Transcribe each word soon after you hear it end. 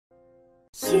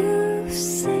You've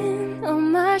seen all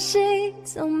my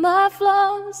shades, all my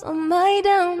flaws, all my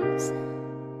downs,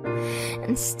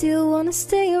 and still wanna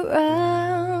stay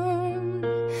around.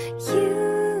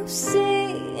 You've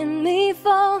seen me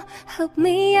fall, help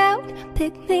me out,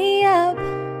 pick me up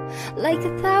like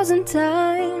 1,000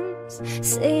 times,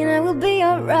 saying I will be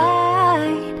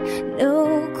alright.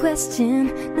 No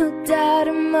question, no doubt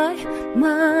in my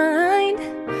mind.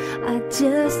 I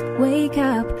just wake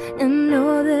up and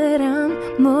know that I'm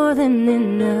more than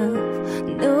enough.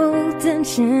 No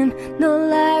tension, no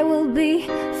lie will be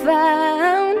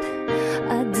found.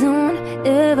 I don't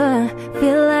ever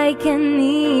feel like I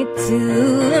need to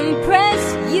impress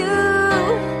you.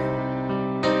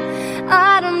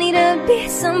 I don't need to be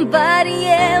somebody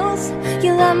else.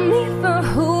 You love me for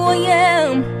who I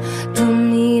am. Don't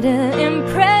need to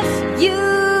impress you.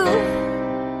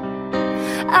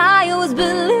 I always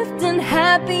believed in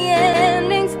happy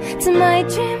endings. To my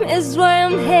dream is where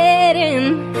I'm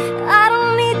heading. I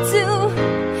don't need to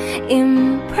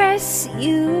impress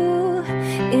you,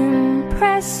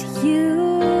 impress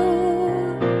you.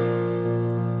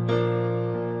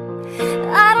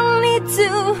 I don't need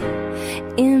to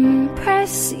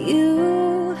impress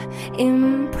you,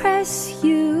 impress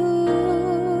you.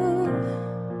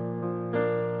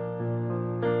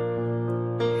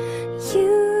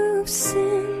 You've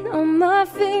seen all my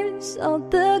fears, all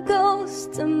the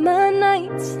ghosts of my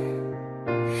nights,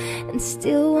 and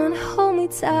still wanna hold me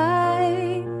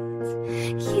tight.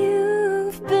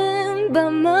 You've been by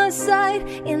my side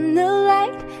in the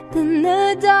light, then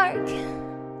the dark,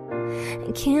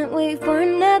 and can't wait for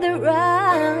another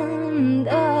round.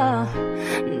 Oh,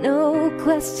 no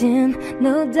question,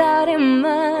 no doubt in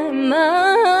my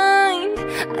mind.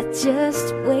 I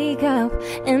just wake up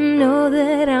and know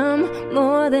that I'm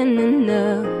more than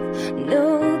enough. No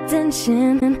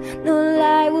tension, no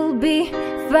lie will be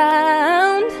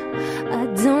found. I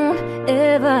don't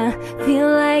ever feel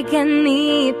like I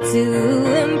need to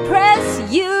impress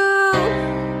you.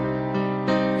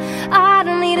 I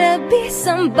don't need to be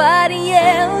somebody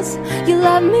else. You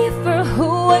love me for who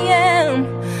I am.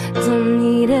 Don't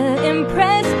need to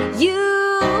impress you.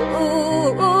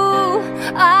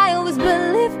 I always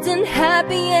believed in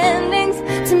happy endings.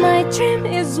 To my dream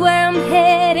is where I'm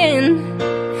heading.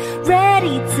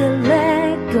 Ready to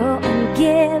let go and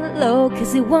get low,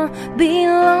 'cause it won't be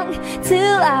long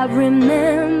till I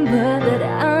remember that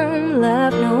I'm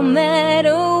loved no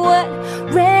matter what.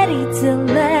 Ready to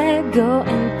let go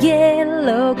and get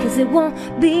low, 'cause it won't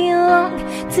be long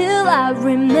till I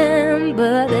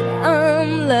remember that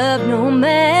I'm loved no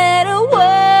matter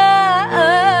what.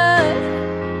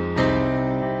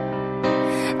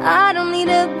 I don't need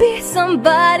to be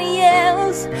somebody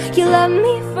else. You love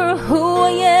me for who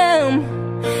I am.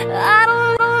 I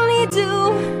don't need to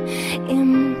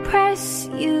impress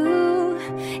you,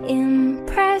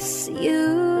 impress you.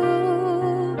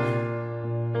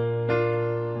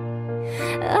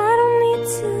 I don't need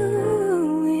to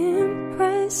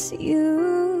impress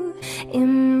you,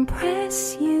 impress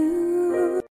you.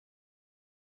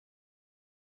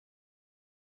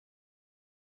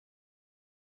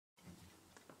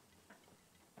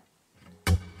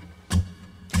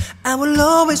 I will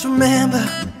always remember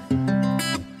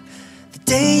the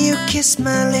day you kissed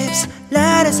my lips,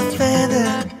 light as a feather.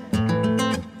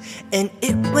 And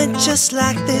it went just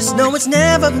like this. No, it's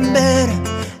never been better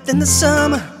than the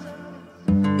summer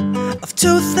of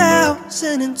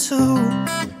 2002.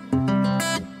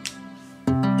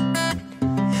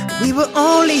 We were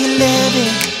only 11,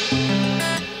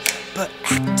 but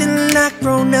acting like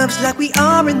grown-ups, like we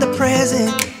are in the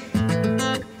present.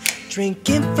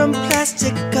 Drinking from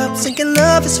plastic cups, thinking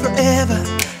love is forever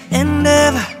and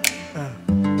ever.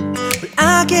 But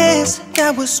I guess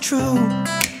that was true.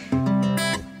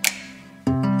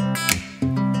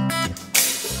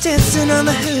 Dancing on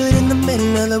the hood in the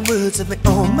middle of the woods of an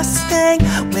old Mustang,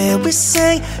 where we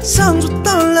sang songs with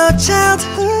all our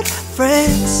childhood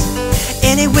friends.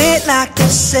 And it went like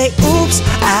this, say, oops,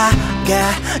 I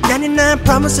got 99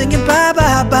 problems singing bye,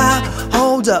 bye, bye.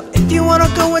 Hold up, if you wanna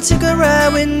go and take a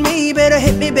ride with me, better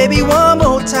hit me, baby, one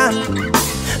more time.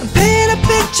 I'm painting a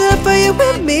picture for you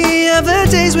and me of the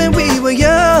days when we were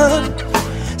young,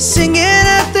 singing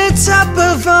at the top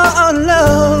of our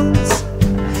lungs.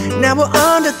 Now we're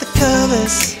under the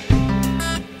covers.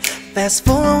 Fast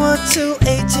forward to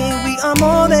 18, we are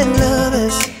more than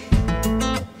lovers.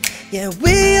 Yeah,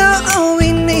 we are all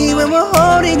we need when we're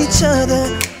holding each other.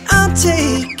 I'm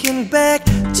taken back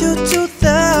to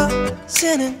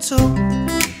 2002.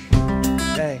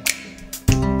 Hey,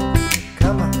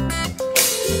 come on.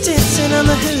 Dancing on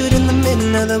the hood in the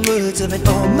middle of the woods of an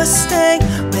old Mustang,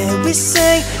 where we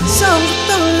sang songs with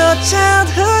our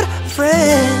childhood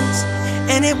friends.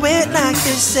 And it went like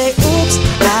this, say, oops,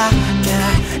 I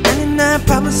got 99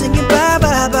 problems singing bye,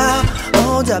 bye, bye.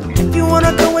 Hold up, if you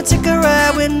wanna go and take a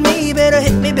ride with me, better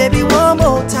hit me, baby, one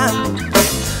more time.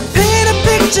 Paint a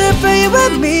picture for you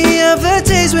and me of the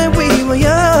days when we were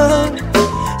young,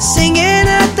 singing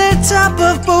at the top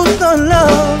of both our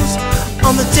lungs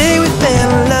on the day we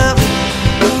fell in love.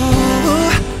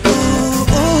 Ooh, ooh,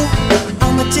 ooh,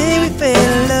 on the day we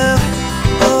fell in love.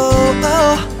 Oh,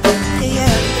 oh,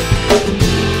 yeah.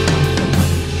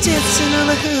 Dancing on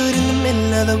the hood in the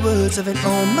middle of the woods of an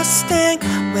old Mustang,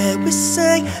 where we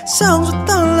sang songs with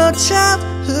all our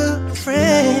childhood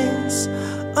friends.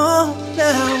 Oh,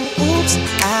 now, oops,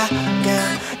 I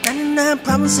got 99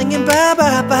 problems singing bye,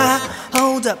 bye, bye.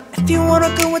 Hold up, if you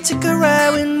wanna go and take a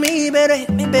ride with me, better hit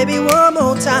me, baby, one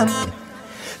more time.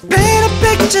 Paint a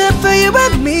picture for you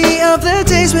and me of the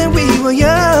days when we were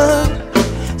young,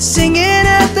 singing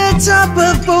at the top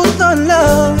of both our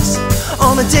lungs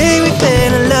on the day we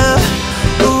fell in love.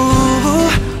 Ooh, ooh,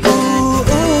 ooh,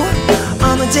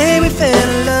 on the day we fell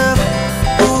in love.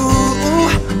 Ooh, ooh,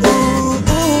 ooh,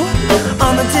 ooh,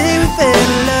 on the day we fell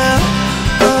in love.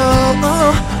 Oh,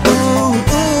 oh, ooh,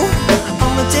 ooh,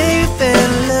 on the day we fell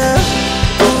in love.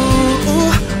 Ooh,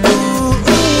 ooh, ooh,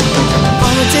 ooh,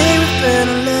 on the day we fell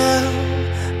in love.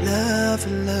 Love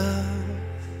and love.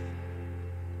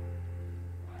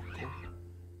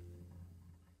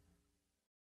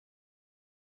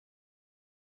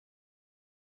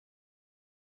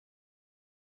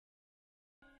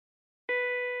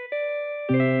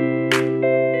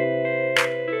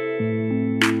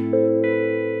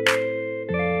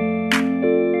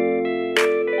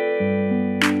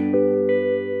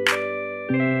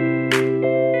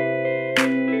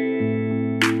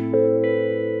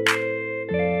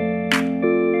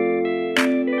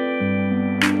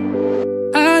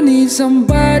 I need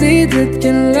somebody that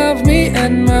can love me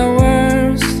at my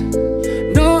worst.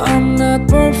 No, I'm not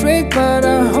perfect, but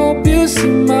I hope you see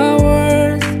my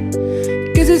worth.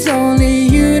 'Cause it's only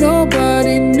you,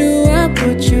 nobody knew I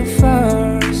put you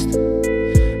first.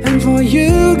 And for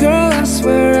you, girl, I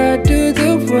swear I do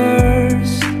the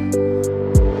worst.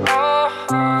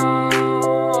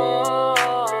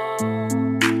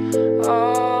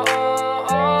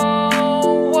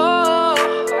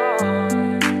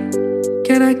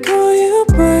 Can I call you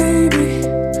baby?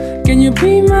 Can you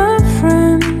be my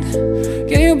friend?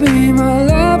 Can you be my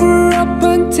lover up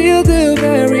until the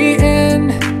very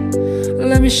end?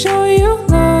 Let me show you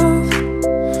love,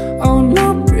 oh no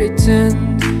pretend.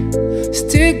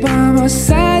 Stick by my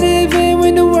side even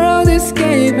when the world is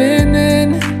caving in.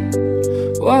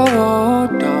 Whoa,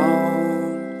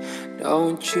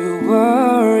 don't you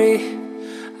worry,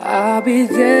 I'll be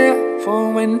there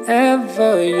for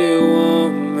whenever you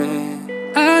want me.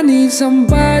 I need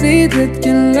somebody that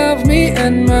can love me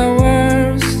at my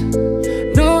worst.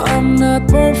 No, I'm not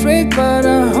perfect, but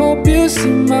I hope you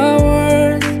see my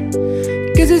worth.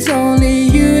 'Cause it's only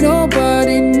you,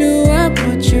 nobody knew I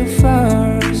put you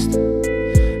first.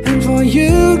 And for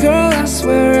you, girl, I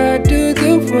swear I do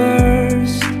the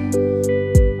worst.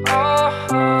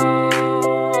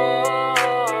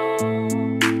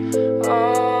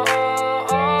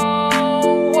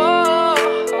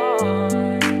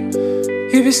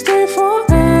 If you stay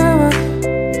forever,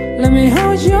 let me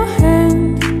hold your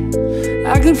hand.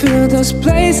 I can feel those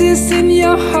places in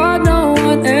your heart no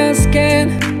one else can.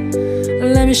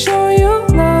 Let me show you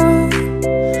love,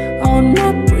 oh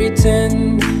not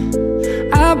pretend.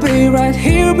 I'll be right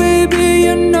here, baby,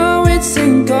 you know it's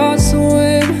sink or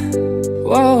swim.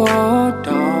 Whoa,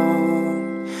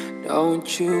 don't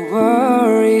you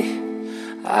worry,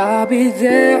 I'll be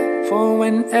there for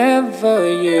whenever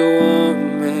you want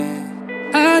me.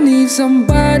 I need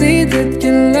somebody that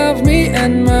can love me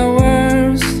at my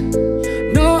worst.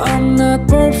 No, I'm not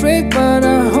perfect, but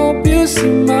I hope you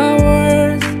see my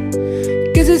worth.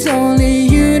 'Cause it's only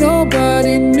you,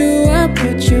 nobody knew I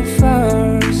put you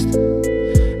first.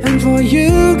 And for you,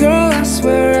 girl, I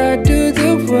swear I do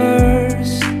the worst.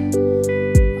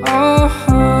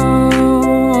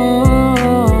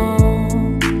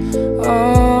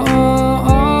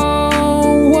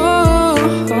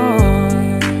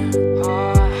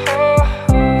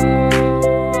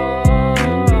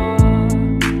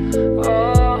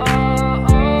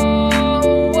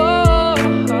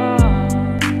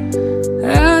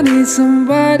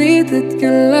 Somebody that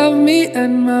can love me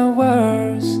at my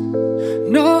worst.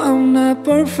 No, I'm not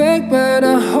perfect, but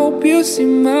I hope you see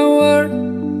my worth.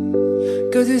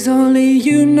 'Cause it's only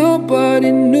you,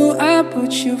 nobody knew I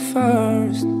put you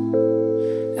first.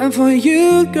 And for you,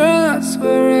 girl, I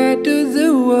swear I do the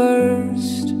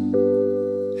worst.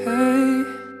 Hey.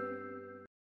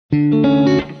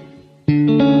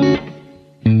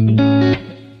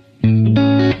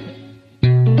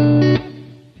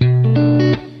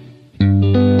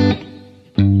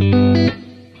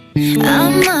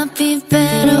 be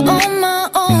better on my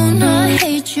own. I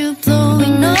hate you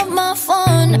blowing up my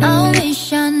phone. I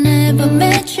wish I never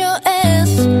met your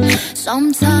ass.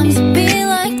 Sometimes it be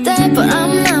like that, but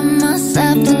I'm not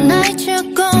myself the night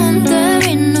you're gone. There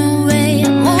ain't no way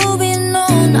I'm moving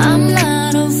on. I'm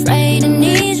not afraid, I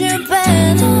need your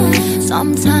bed.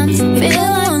 Sometimes it be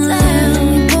like that.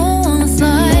 We both wanna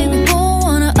fight, we both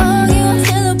wanna argue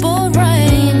until the boat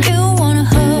right. And you wanna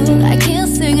hug, I can't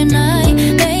say goodnight.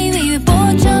 Baby, we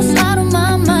both just out of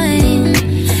my mind.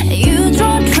 And you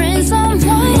draw trends on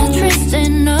mine, I'm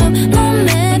twisting up. My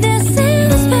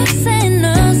medicine is fixing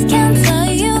us. Can't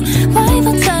tell you why,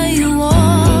 but tell you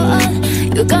what.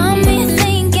 You got me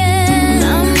thinking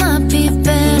I might be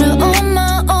better on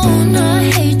my own. I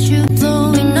hate you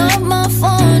blowing up my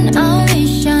phone. I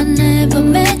wish I never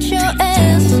met your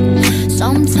ass.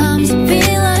 Sometimes it be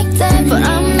like that, but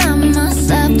I'm not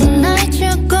myself the night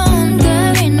you're gone.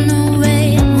 There ain't no way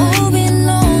I'm moving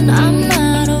alone. I'm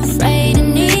not afraid, I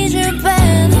need your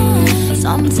bed.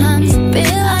 Sometimes it be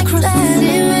like that.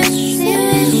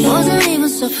 Wasn't even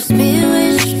supposed to be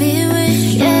rich,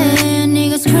 yeah.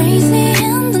 Niggas crazy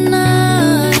in the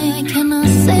night. I cannot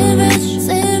say rich,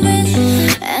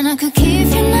 and I could keep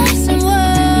you nice and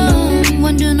warm.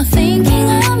 When you're not thinking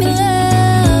I'm in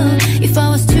love. If I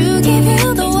was to give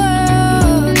you the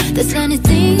world, there's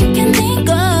anything you can think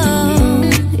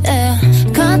of, yeah.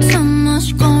 Got so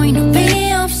much going to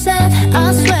be upset.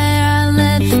 I swear I'll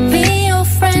let you be your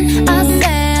friend. I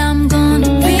say I'm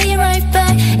gonna be right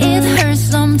back. It hurts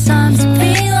sometimes to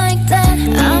be like that.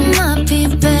 I might be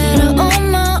better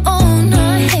on my own. I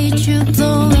hate you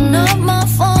blowing up my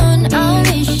phone. I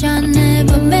wish I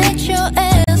never met your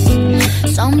ass.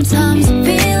 Sometimes it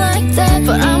be like that,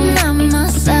 but I'm not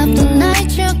myself the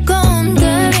night you're gone.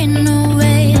 There ain't no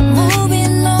way I'm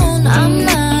moving alone. I'm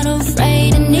not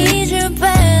afraid, I need your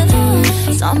bed.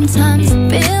 Sometimes it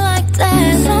be like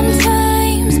that.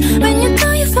 Sometimes when you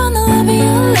thought you found the love of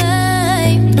your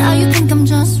life, now you think I'm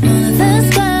just one of those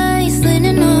guys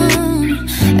leaning on.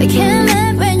 I can't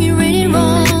let when you read it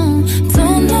wrong.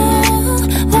 Don't know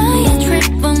why I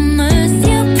trip on us.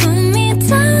 You put me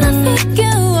down, I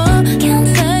figure out. Can't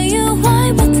tell you why,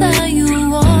 but tell you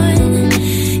what.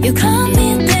 You got me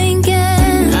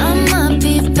thinking I might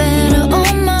be better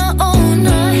on my own. I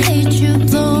hate you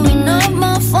blowing up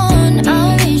my phone. I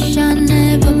wish I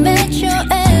never met your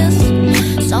ass.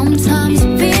 Sometimes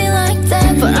it be like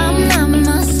that, but I'm not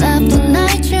myself the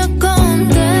night you're gone.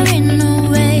 There ain't no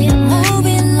way I'm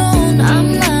moving alone. I'm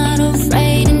not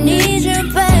afraid, I need your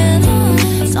bed.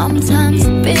 Sometimes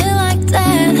it be like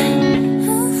that.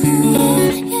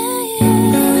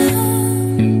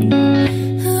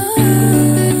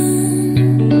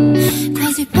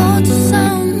 Cause you both just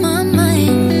on my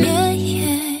mind,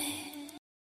 yeah.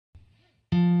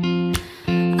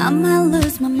 I might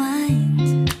lose my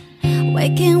mind,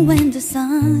 waking when the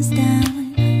sun's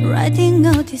down, writing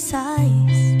all these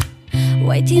eyes,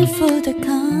 waiting for the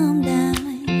calm down.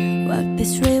 Walk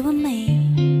this way with me,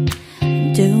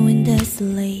 doing this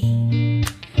late,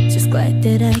 just glad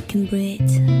that I can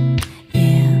breathe,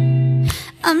 yeah.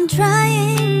 I'm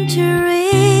trying to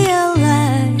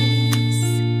realize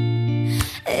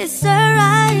it's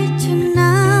alright to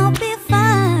now be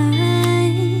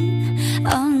fine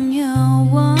on your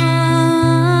wall.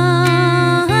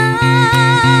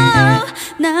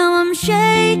 Now I'm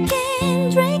shaking,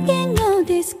 drinking all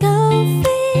this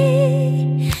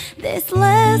coffee. This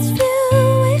last few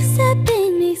weeks have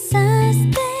been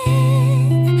exhausting.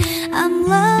 I'm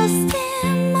lost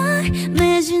in my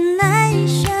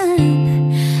imagination,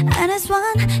 and it's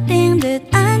one thing that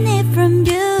I need from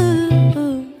you.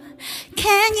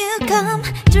 Can you come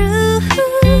through?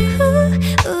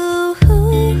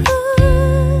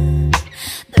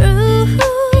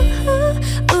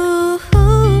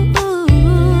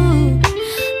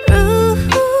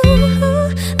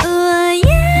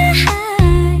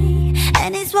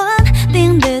 And it's one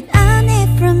thing that I need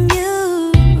from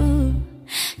you.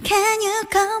 Can you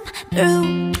come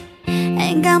through?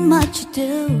 Ain't got much to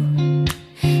do.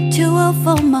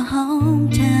 2:04 my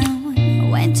hometown.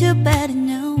 Went to bed at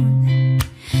noon.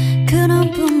 Couldn't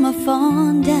put my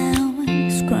phone down.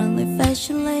 Scrolling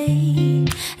facially,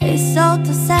 it's all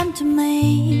the same to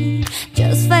me.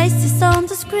 Just faces on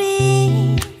the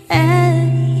screen.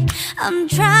 Hey, I'm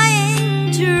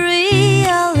trying to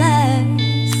realize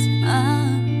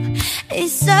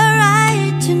it's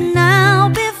alright to now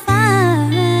be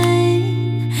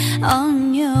fine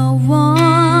on your wall.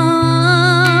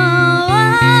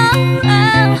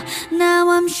 Now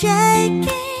I'm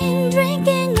shaking,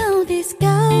 drinking all this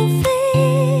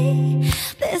coffee.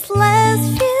 This last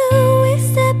few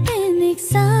weeks have been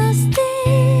exhausting.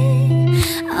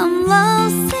 I'm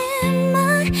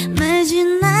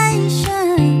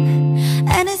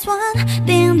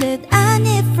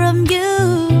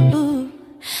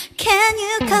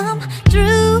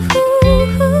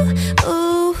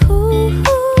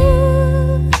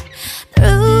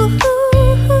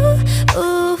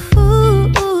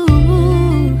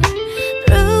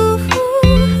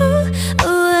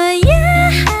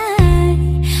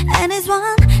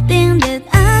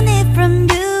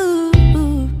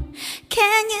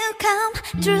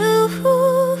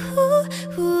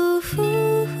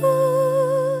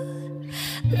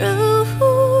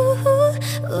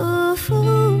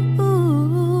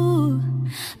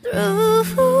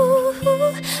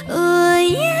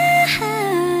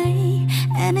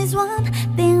And it's one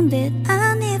thing that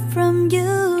I need from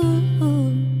you.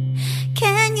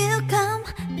 Can you come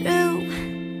through?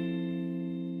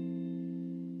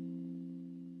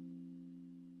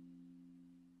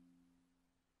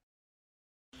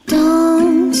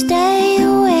 Don't stay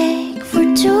awake for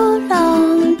too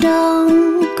long.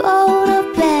 Don't go to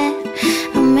bed.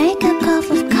 I'll make a cup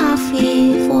of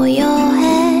coffee for your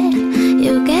head.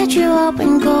 It'll get you up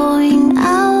and going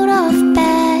out of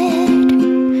bed.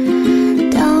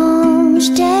 Don't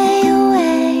stay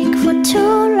awake for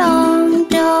too long.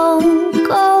 Don't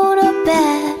go to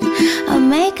bed. I'll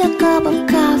make a cup of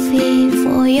coffee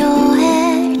for your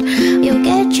head. It'll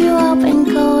get you up and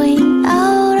going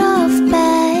out of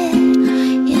bed.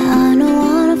 I don't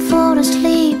wanna fall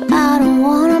asleep, I don't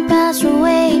wanna pass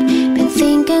away. Been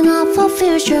thinking of our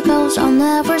future goals, I'll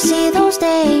never see those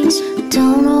days.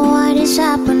 Don't know why this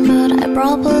happened, but I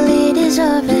probably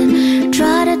deserve it.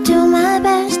 Try to do my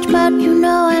best, but you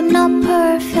know I'm not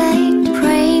perfect.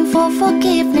 Praying for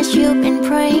forgiveness, you've been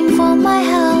praying for my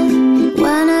health.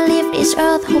 When I leave this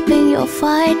earth, hoping you'll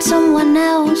find someone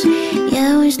else.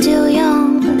 Yeah, we're still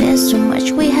young, there's so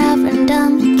much we haven't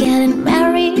done. Getting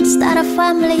married, start a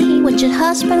family, with your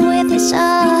husband, with his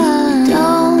son.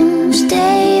 Don't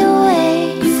stay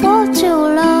awake for too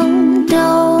long.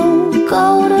 Don't go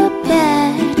to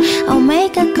bed. I'll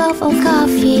make a cup of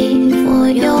coffee for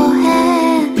your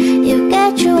head. It'll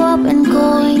get you up and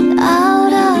going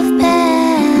out of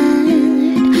bed.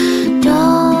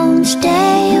 Don't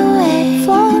stay awake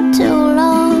for too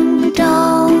long.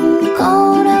 Don't go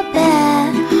to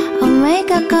bed. I'll make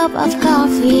a cup of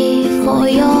coffee for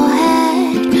your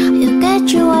head. It'll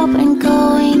get you up and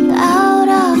going out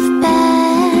of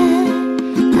bed.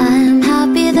 I'm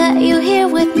happy that you're here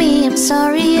with me. I'm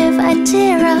sorry if I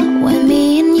tear up. When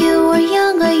me and you were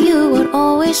younger, you would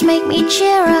always make me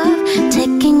cheer up.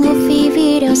 Taking goofy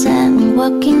videos and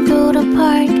walking through the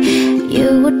park.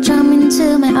 You would jump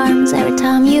into my arms every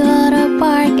time you heard a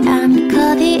bark. And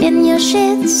cuddly in your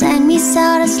sheets, sang me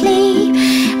sound asleep.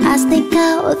 I sneak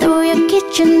out through your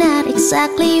kitchen at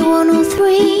exactly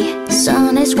 1:03.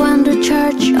 Sundays went to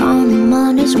church, on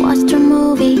Mondays watched a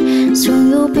movie. Soon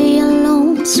you'll be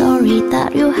alone, sorry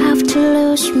that you have to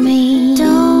lose me.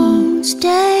 Don't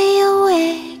stay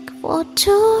awake for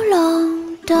too long.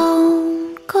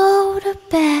 Don't go to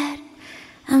bed.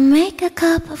 I'll make a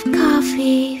cup of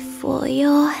coffee for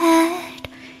your head.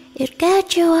 It'll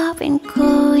get you up and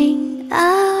going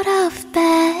out of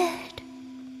bed.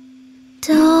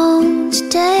 Don't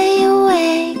stay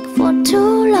awake for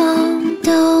too long.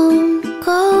 Don't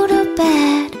go to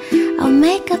bed. I'll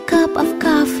make a cup of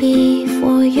coffee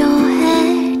for your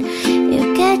head.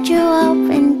 It'll get you up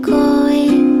and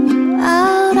going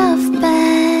out of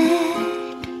bed.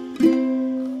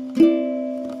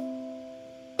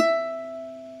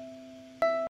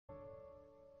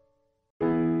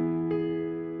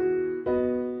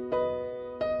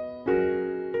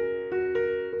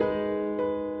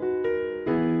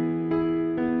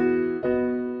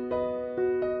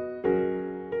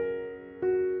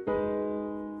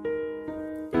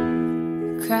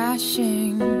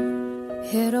 Crashing,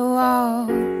 hit a wall.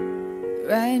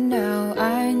 Right now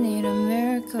I need a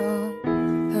miracle.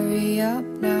 Hurry up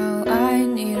now, I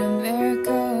need a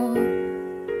miracle.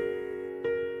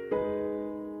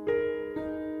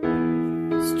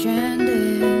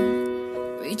 Stranded,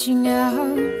 reaching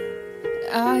out.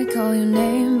 I call your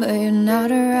name but you're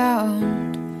not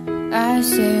around. I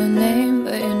say your name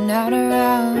but you're not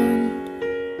around.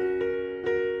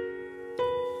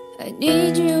 I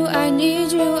need you, I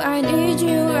need you, I need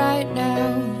you right now.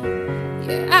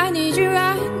 Yeah, I need you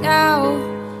right now.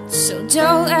 So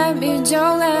don't let me,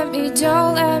 don't let me,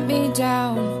 don't let me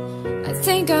down. I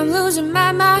think I'm losing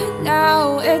my mind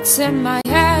now. It's in my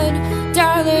head,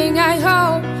 darling, I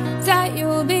hope that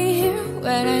you'll be here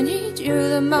when I need you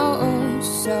the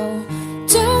most. So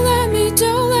don't let me,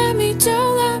 don't let me,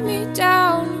 don't let me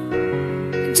down.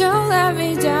 Don't let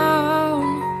me down.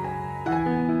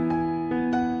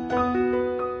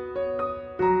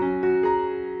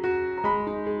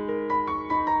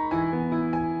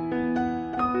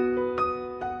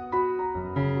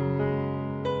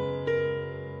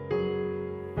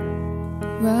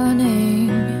 Running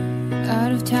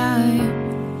out of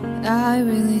time, I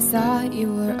really thought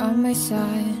you were on my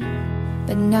side,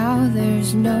 but now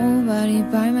there's nobody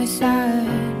by my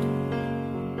side.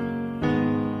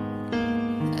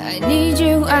 I need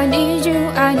you, I need you,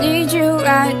 I need you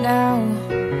right now.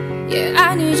 Yeah,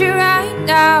 I need you right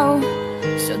now.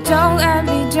 So don't let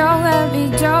me, don't let me,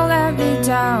 don't let me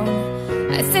down.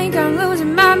 I think I'm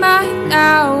losing my mind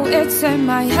now. It's in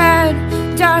my head,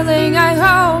 darling, I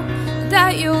hope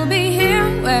that you'll be here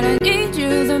when I need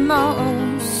you the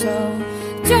most. So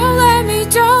don't let me,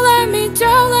 don't let me,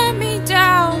 don't let me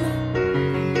down.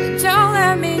 Don't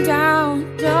let me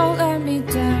down, don't let me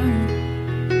down.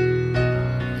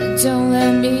 Don't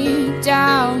let me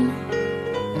down.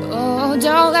 Oh,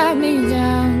 don't let me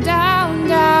down, down,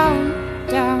 down,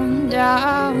 down,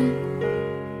 down.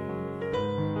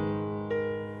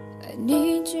 I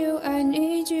need you, I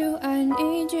need you, I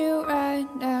need you right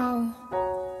now.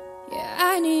 Yeah,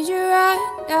 I need you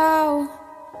right now.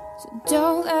 So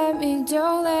don't let me,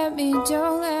 don't let me,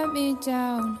 don't let me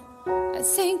down. I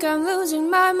think I'm losing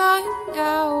my mind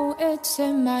now. It's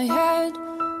in my head,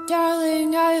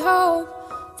 darling, I hope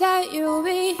that you'll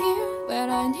be here when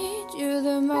I need you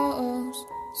the most.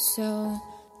 So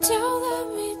don't let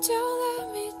me, don't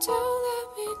let me, don't let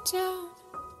me down.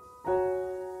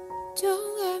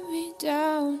 Don't let me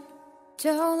down,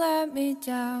 don't let me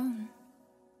down.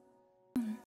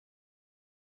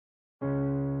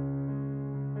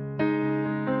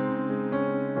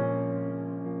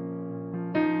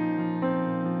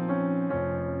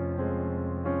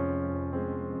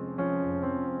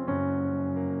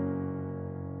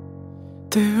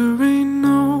 There ain't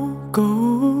no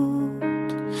gold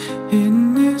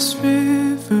in this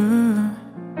river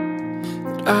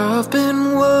that I've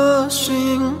been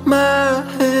washing my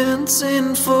hands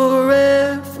in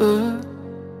forever.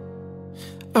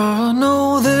 I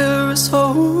know there is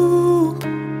hope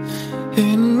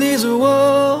in these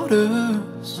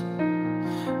waters,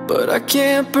 but I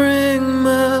can't bring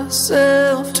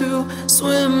myself to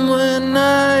swim when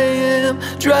I am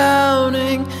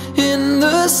drowning in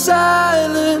the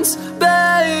silence.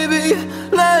 Baby,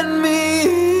 let me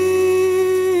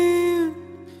in.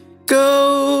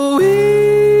 Go easy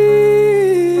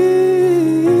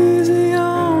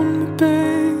on me,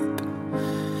 babe.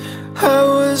 I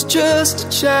was just a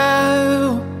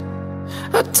child,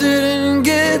 I didn't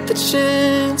get the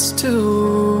chance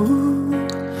to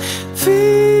feel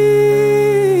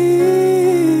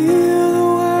the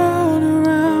world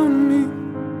around me.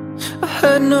 I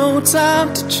had no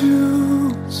time to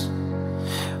choose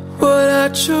what I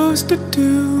chose to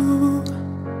do.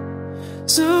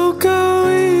 So go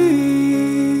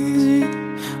easy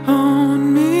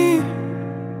on me.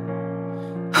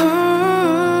 Oh.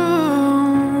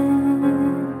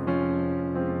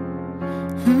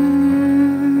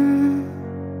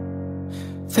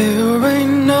 There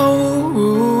ain't no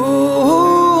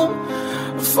room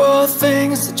for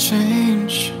things to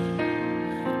change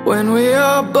when we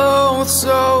are both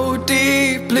so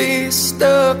deeply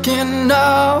stuck in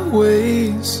our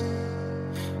ways.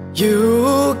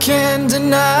 You can't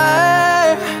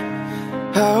deny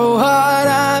how hard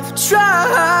I've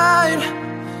tried.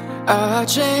 I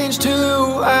changed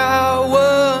who I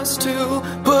was to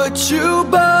put you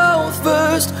both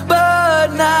first,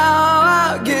 but now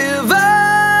I give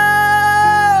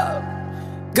up.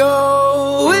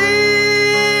 Go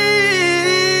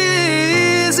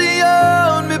easy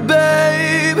on me,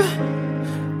 babe.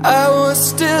 I was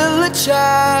still a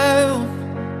child,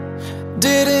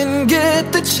 didn't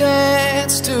get the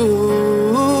chance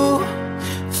to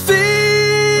feel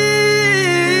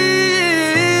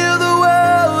the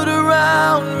world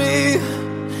around me.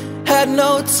 Had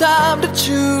no time to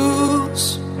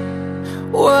choose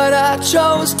what I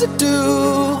chose to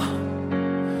do.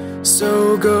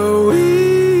 So go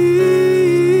easy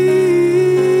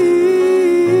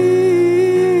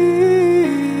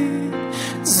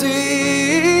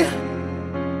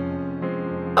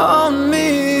on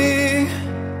me.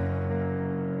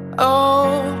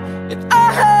 Oh, and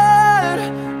I had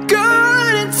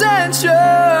good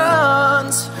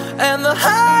intentions and the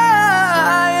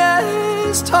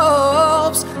highest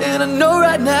hopes, and I know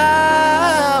right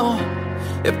now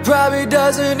it probably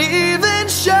doesn't even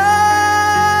show.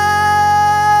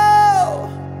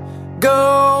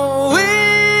 Go easy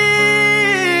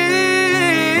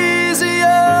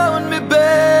on me,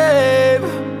 babe.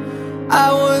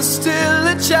 I was still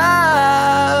a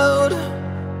child,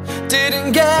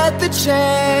 didn't get the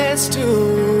chance to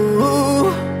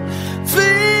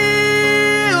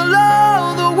feel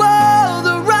all the world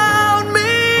around me.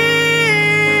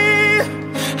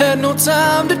 Had no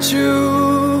time to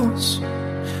choose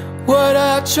what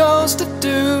I chose to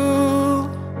do.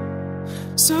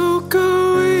 So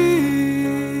go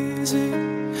easy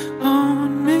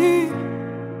on me.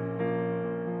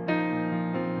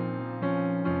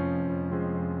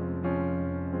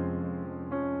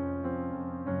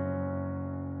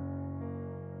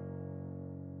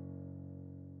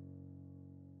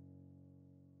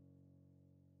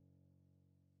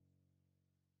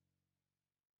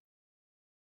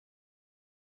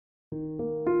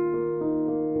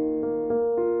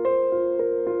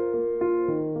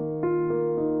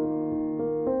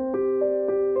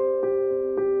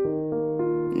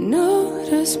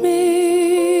 just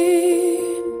me.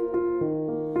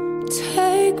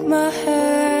 Take my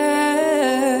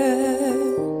hand.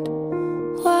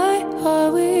 Why are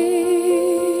we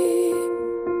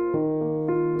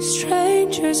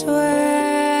strangers when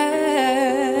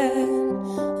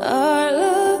our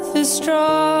love is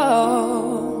strong?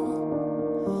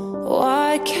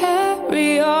 Why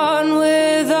carry on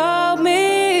without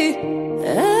me?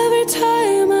 Every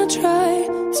time I try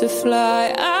to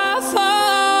fly, I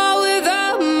fall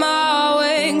without my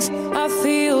wings. I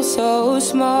feel so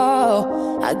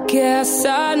small. I guess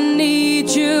I need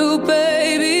you,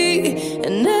 baby.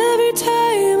 And every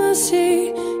time I see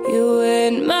you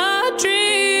in my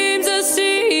dreams, I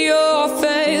see your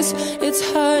face. It's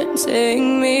haunting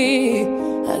me.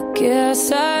 I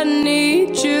guess I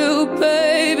need you,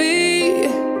 baby.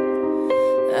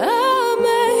 I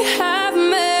may have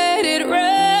made it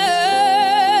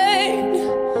rain.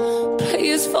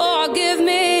 Please forgive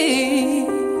me.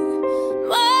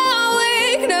 My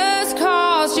weakness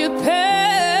caused you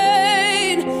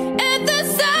pain, and this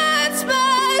sets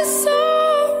my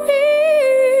sorry.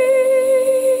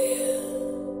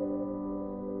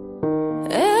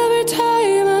 Every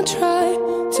time I try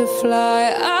to fly,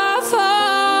 I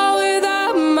fall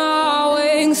without my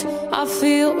wings. I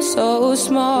feel so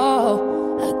small.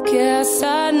 I guess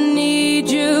I need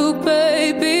you,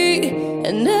 baby.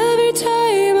 And every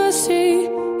time I see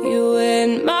you in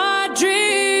my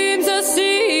dreams, I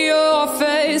see your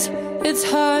face. It's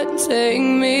haunting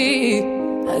me.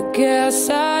 I guess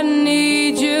I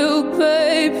need you,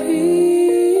 baby.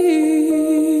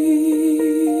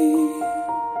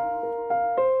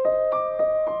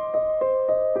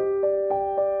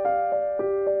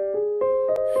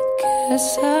 Guess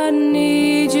I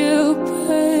need you,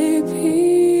 baby.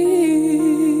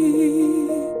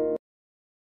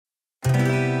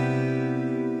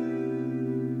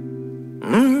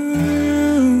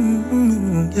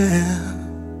 Yeah.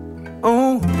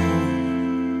 Oh.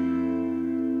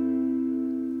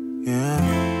 Yeah.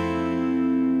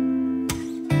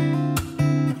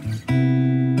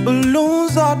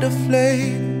 Balloons are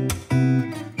deflated.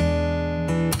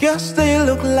 Guess they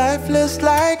look lifeless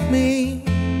like me.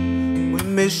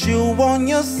 Miss you on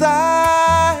your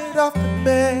side of the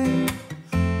bed.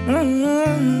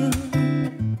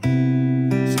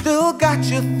 Still got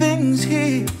your things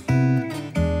here.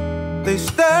 They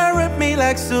stare at me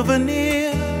like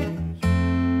souvenirs.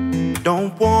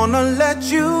 Don't wanna let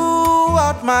you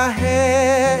out my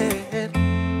head.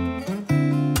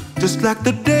 Just like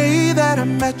the day that I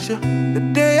met you, the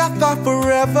day I thought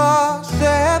forever.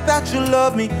 Said that you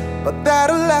love me, but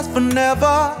that'll last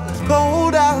forever.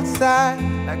 Cold outside,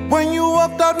 like when you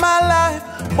walked out my life.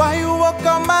 Why you walk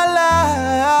out my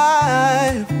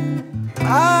life?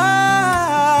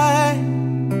 I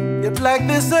get like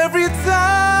this every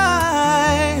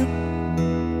time.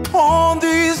 On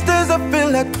these days I feel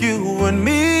like you and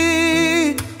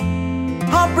me.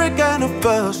 Heartbreak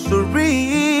anniversary.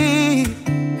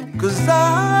 'Cause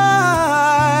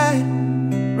I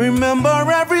remember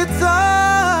every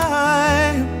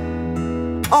time.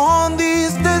 On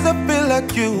these days I feel like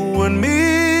you and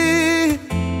me.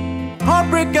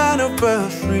 Heartbreak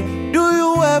anniversary. Do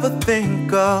you ever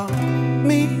think of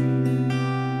me?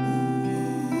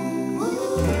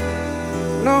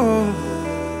 No.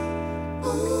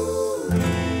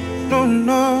 No,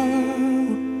 no.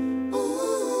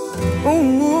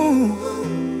 Ooh.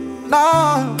 No.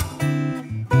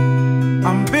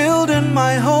 I'm building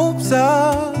my hopes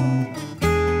up.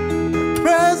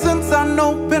 Presents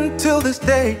unopened till this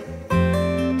day.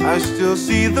 I still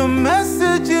see the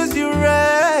messages you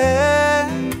read.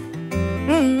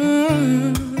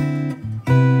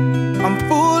 I'm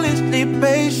foolishly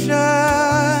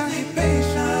patient.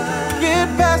 Get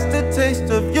past the taste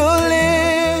of your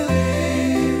lips.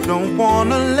 Don't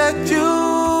wanna let you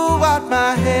out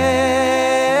my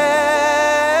head.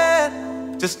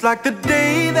 Just like the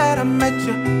day that I met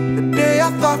you, the day I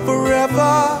thought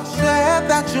forever. Said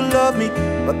that you love me,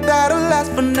 but that'll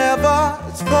last forever.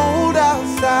 It's cold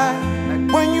outside, like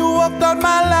when you walked out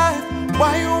my life.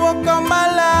 Why you walk out my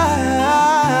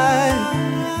life?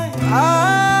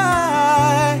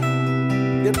 I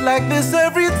get like this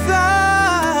every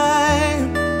time.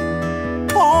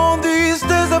 On these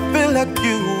days I feel like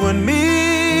you and me.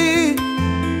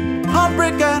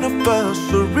 Heartbreak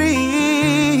anniversary.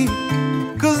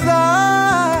 'Cause I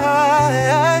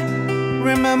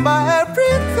remember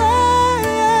every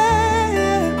time.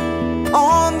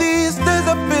 On these days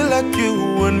I feel like you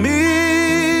and me.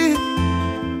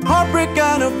 Heartbreak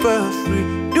anniversary.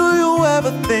 Do you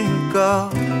ever think of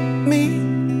me?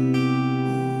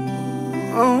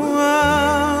 Oh,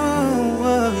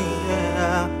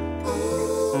 yeah.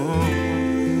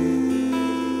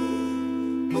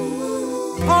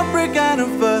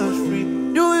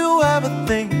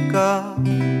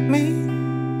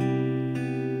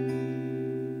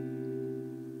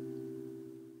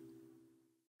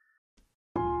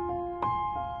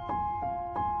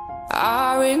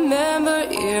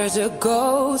 Years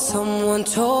ago, someone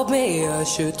told me I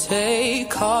should take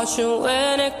caution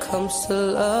when it comes to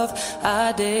love.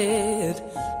 I did.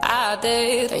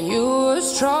 And you were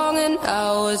strong and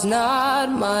I was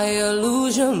not. My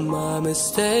illusion, my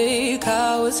mistake.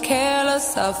 I was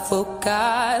careless, I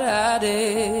forgot I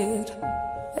did.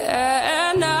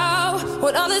 And now,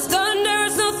 when all is done,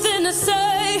 there's nothing to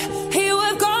say. You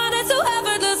have gone and so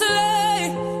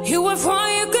effortlessly. You were wrong,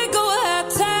 you could go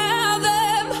ahead, tell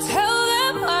them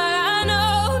what I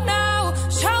know now.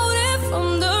 Shout it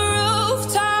from the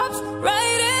rooftops,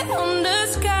 write it on the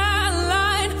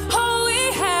skyline. All we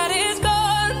had is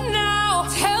gone now.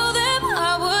 Tell them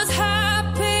I was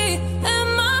happy and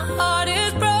my heart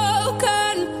is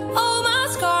broken. All my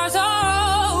scars are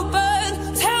open.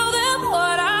 Tell them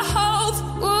what I hoped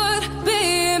would be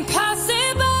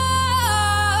impossible.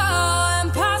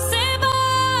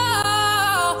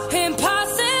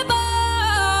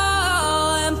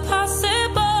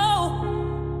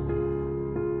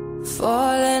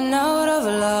 Falling out of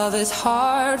love is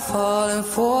hard. Falling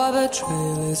for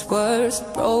betrayal is worse.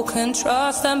 Broken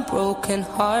trust and broken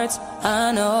hearts.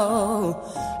 I know.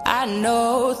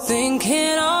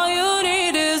 Thinking all you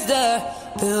need is that.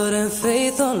 Building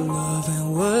faith on love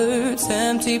and words.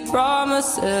 Empty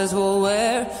promises will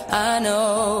wear. I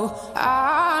know.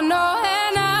 And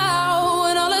now,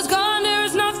 when all is gone, there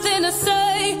is nothing to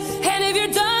say. And if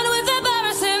you're done with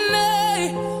embarrassing me,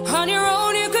 on your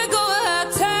own you could go ahead,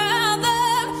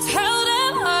 tell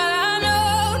them what I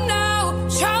know now.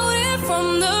 Shout it from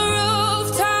the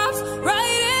rooftops,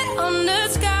 write it on the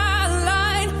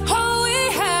skyline. All we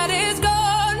had is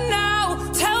gone now.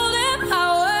 Tell them I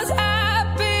was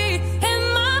happy and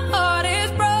my heart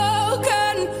is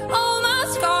broken. All my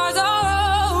scars are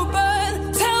open.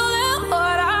 Tell them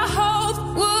what I hoped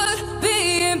would be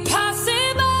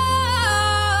impossible.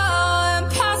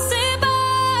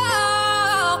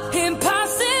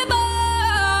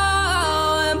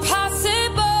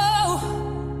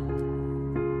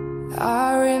 I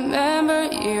remember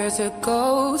years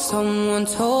ago, someone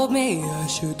told me I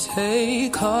should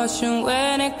take caution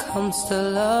when it comes to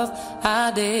love.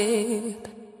 I did.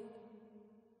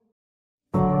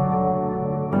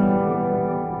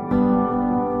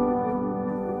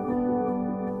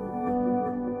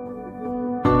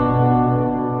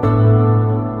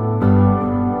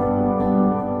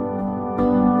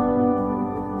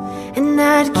 And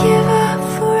I'd give up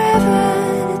forever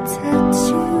to touch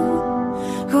you,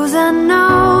 'cause I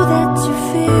know that you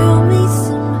feel me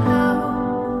somehow.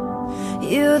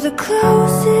 You're the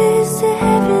closest to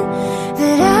heaven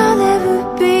that I'll ever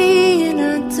be. And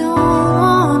I don't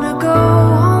wanna go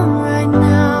home right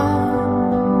now.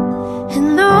 And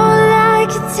all I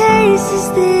can taste is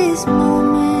this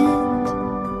moment,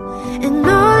 and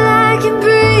all I can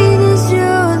breathe is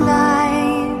your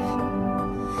life.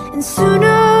 And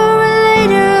sooner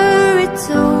it's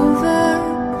over.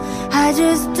 I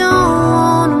just don't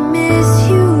wanna miss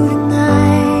you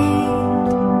tonight.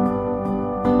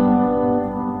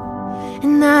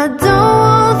 And I don't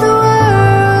want the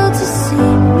world to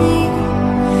see me,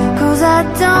 'cause I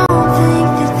don't think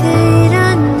that they'd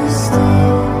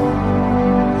understand.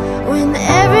 When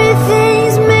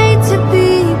everything's made to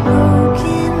be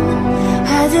broken,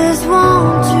 I just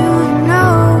want you to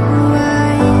know who I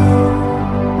am.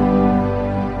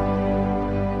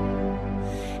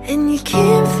 And you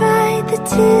can't fight the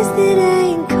tears that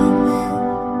ain't coming,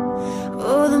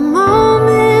 or the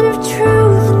moment of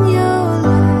truth in your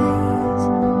lies.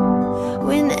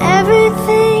 When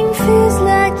everything feels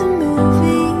like the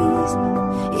movies,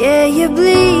 yeah, you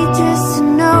bleed just to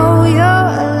know you're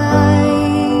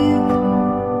alive.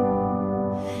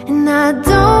 And I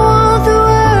don't want the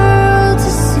world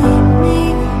to see me,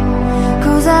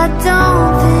 'cause I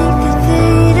don't think that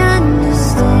they'd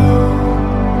understand.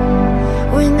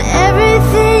 When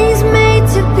everything's made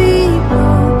to be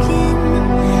broken,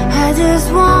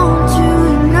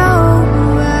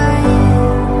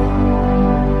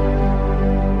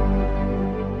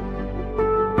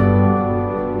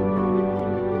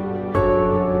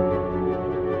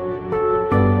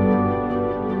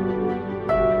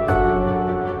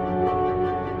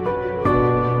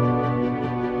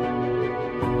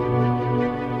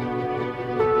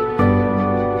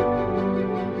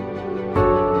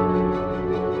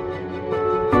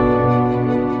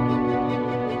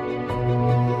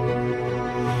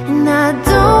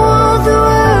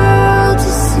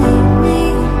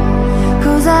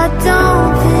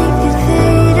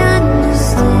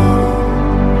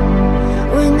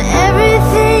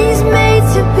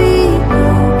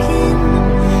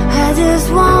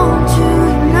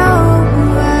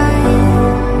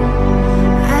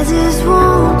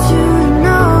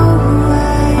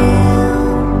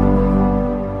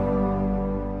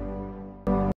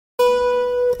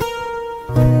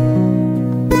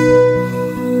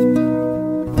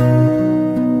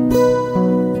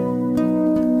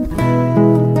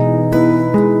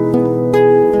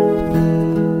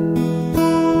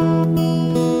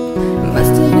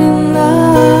 Must have been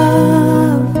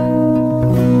love,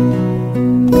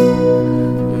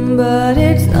 but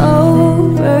it's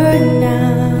over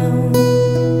now.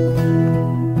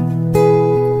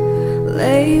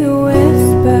 Lay a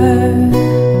whisper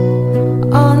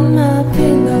on my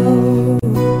pillow,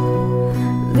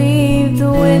 leave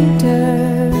the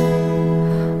winter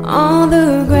on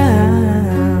the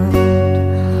ground.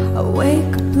 I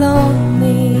wake up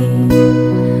lonely,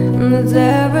 there's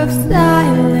air of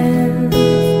silence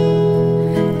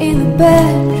in the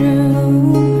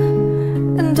bedroom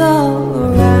and all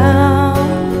around.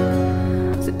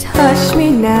 So touch me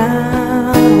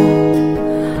now.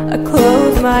 I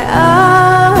close my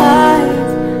eyes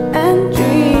and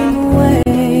dream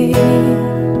away.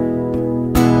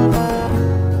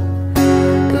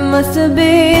 It must have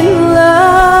been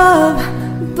love,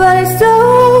 but it's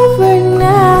over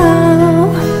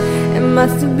now. It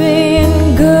must have been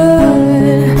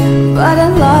good, but I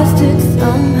lost it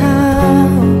somehow.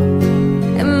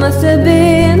 It must have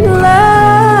been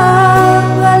love,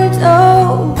 but it's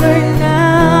over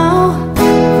now.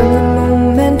 From the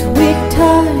moment we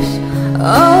touched,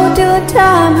 oh, till the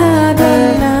time had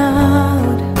run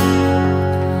out.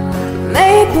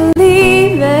 Make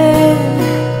believe it,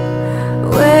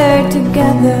 we're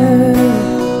together,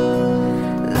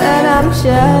 that I'm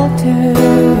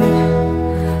sheltered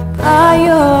by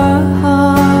your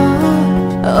heart.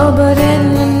 Oh, but in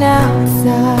and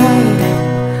outside,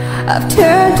 I've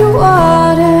turned to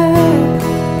water,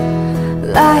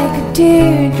 like a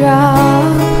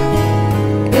teardrop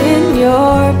in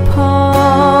your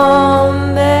palm.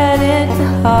 And it's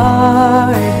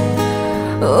hard,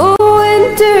 oh,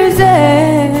 winter's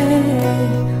end,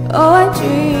 oh, I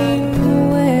dream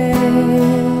away.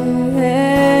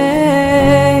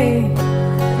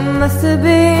 Must have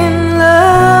been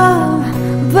love,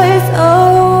 but it's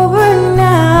over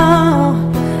now.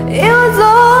 It was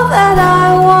all that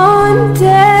I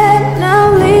wanted, now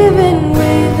leaving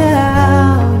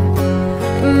without.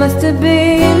 It must have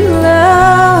been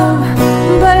love,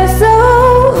 but it's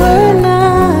over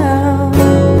now.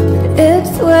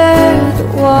 It's where the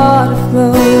water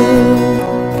flows,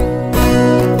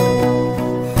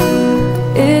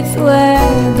 it's where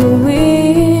the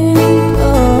wind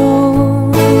blows.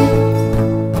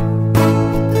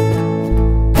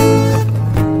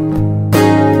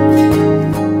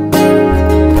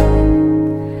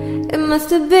 It must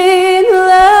have been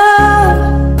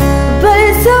love, but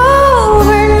it's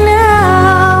over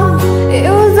now. It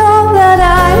was all that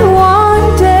I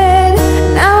wanted,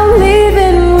 now I'm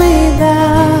leaving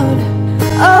without.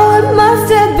 Oh, it must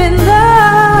have been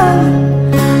love,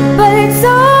 but it's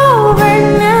over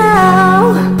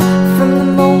now. From the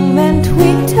moment we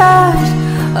touched,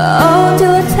 oh,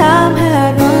 till the time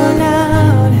had run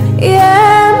out.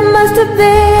 Yeah, it must have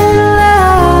been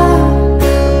love,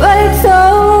 but it's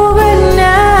over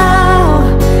now.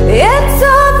 It's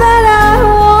all that I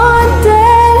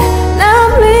wanted, now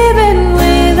I'm leaving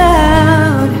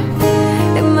without.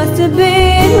 It must have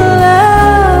been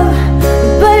love,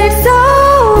 but it's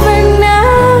over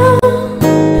now.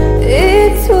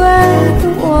 It's where the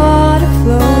water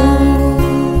flows,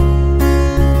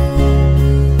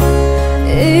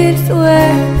 it's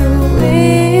where the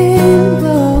wind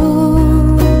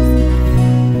blows.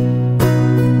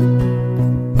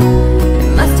 It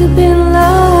must have been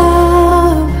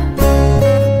love,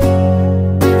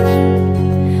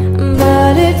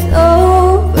 but it's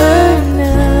over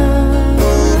now.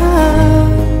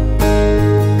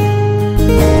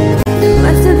 It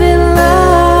must have been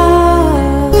love,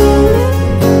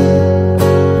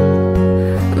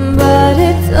 but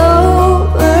it's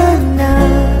over now.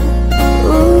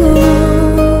 Ooh.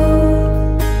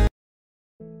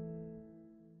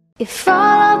 If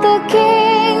all of the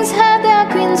kings had their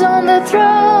queens on the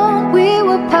throne, we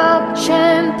would pop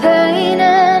champagne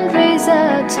and raise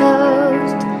a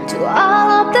toast to all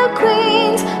of the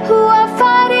queens who are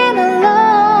fighting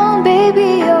alone.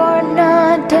 Baby, you're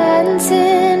not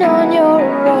dancing on your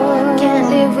own. Can't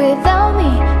live without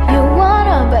me, you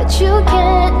wanna, but you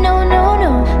can't. No, no,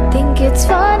 no, think it's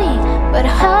funny, but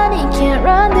honey, can't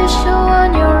run this show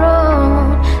on your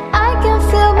own. I can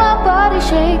feel my body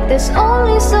shake, there's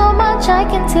only so much I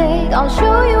can take. I'll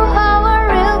show you how a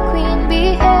real queen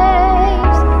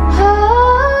behaves.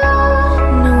 Oh,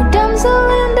 no damsel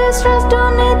in distress,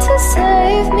 don't need to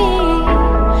save me.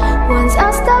 Once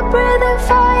I stop breathing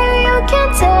fire, you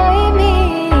can't take me.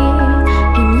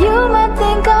 And you might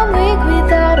think I'm weak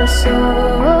without a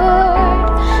sword,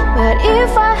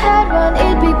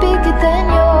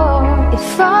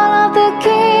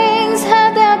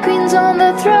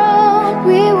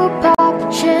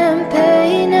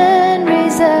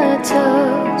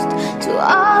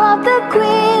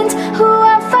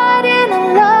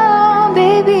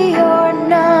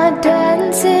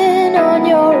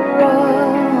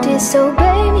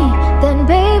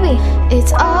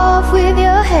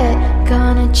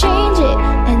 change it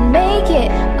and make it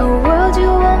a world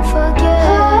you won't forget.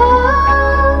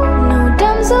 Oh, no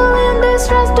damsel in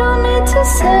distress, don't need to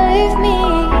save me.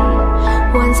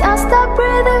 Once I stop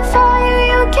breathing fire,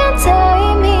 you can't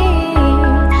tame me.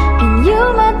 And you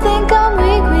might think I'm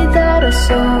weak without a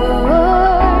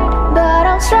sword, but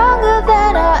I'm stronger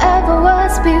than I ever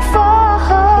was before.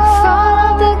 If all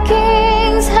of the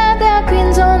kings had their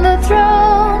queens on the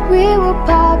throne, we would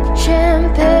pop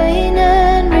champagne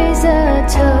and raise a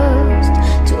toast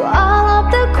to all of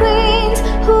the queens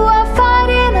who are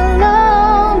fighting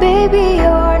alone. Baby,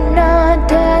 you're not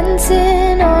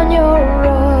dancing on your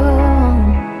own.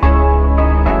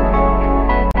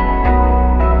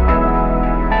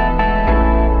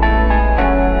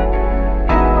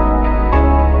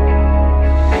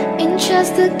 In chess,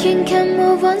 the king can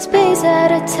move one space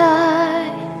at a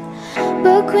time,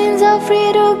 but queens are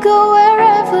free to go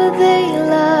wherever they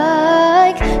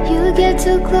like. You get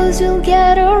too close, you'll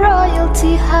get a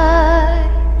royalty high.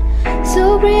 So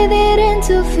breathe it in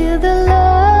to feel the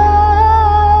love.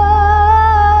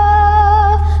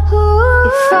 Ooh.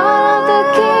 If all of the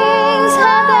kings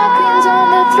had their queens on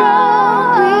the throne,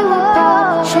 we would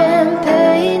pop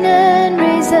champagne and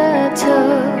raise a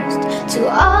toast to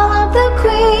all of the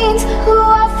queens who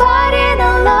are fighting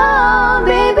alone.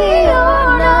 Baby, you're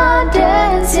not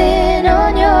dancing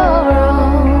on your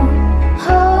own.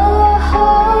 Ho, ho,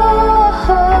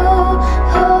 ho,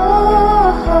 ho, ho,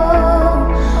 ho,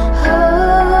 ho,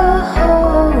 ho,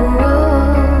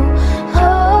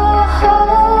 ho,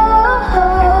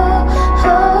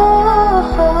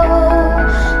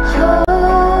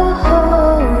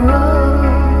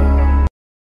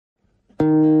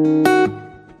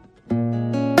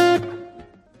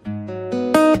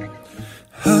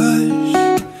 Hush,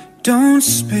 don't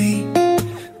speak.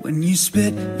 When you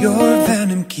spit your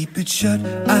venom, keep it shut.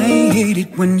 I hate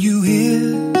it when you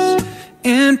hiss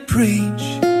and preach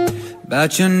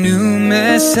about your new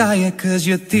messiah, 'cause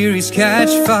your theories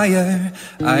catch fire.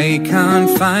 I can't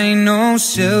find no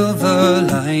silver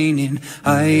lining.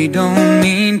 I don't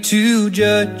mean to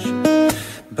judge,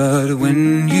 but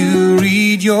when you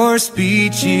read your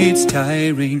speech, it's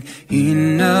tiring.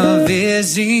 Enough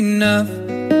is enough.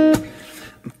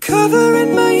 I'm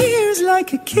covering my ears like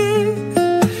a kid.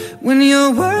 When your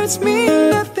words mean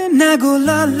nothing, I go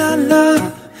la la la.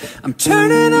 I'm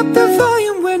turning up the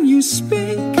volume when you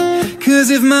speak, 'cause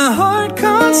if my heart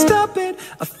can't stop it,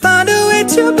 I find a way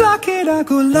to block it. I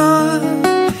go la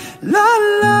la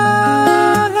la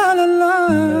la la la.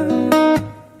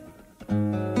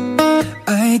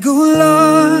 I go la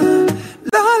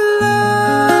la la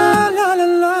la la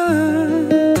la.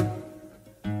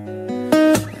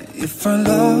 If our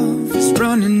love is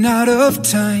running out of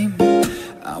time,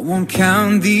 I won't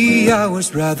count the hours,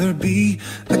 rather be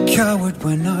a coward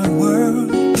when our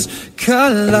worlds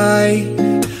collide.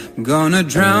 Gonna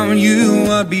drown you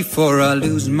out before I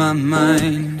lose my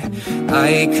mind.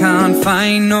 I can't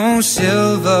find no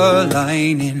silver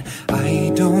lining.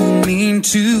 I don't mean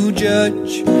to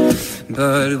judge,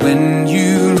 but when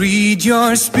you read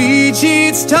your speech,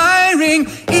 it's tiring.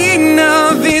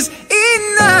 Enough is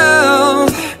enough.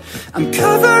 I'm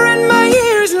covering my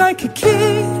ears like a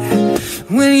kid.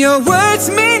 When your words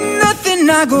mean nothing,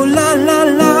 I go la la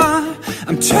la.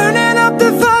 I'm turning up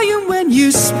the volume when you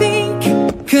speak,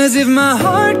 'cause if my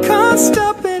heart can't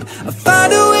stop it, I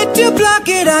find a way to block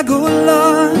it. I go la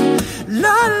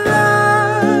la la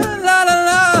la la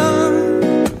la.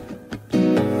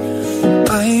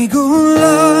 I go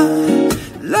la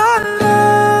la la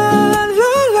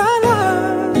la la la.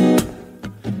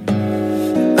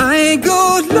 I go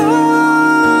la.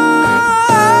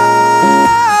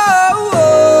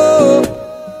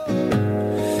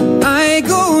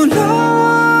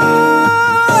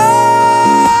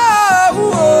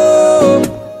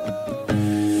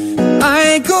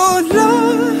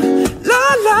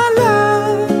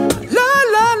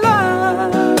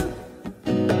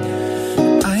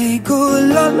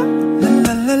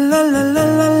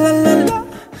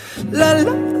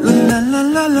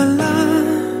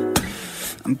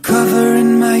 I'm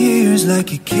covering my ears like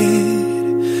a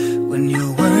kid. When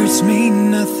your words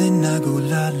mean nothing, I go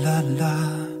la la la.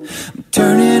 I'm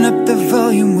turning up the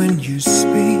volume when you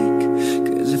speak,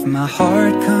 'cause if my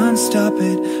heart can't stop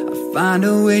it, I find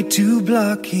a way to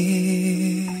block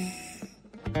it.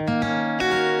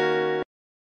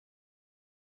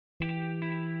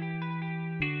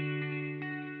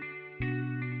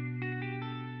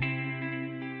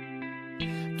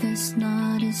 This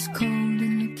night is cold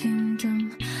in the kingdom.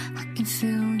 I can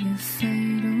feel you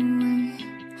fade away.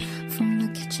 From the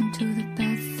kitchen to the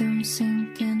bathroom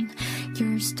sinking,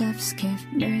 your steps keep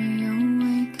me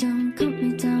awake. Don't cut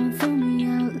me down, throw me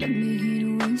out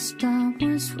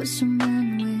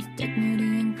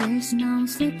embrace. Now I'm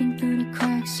slipping through the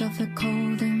cracks of a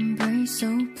cold embrace. So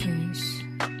please,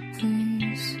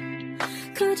 please,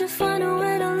 could you find a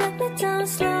way to let me down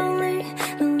slowly?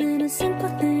 A little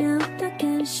sympathy out there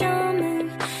can show me.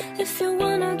 If you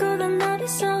wanna go, then I'll be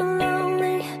so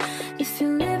lonely. If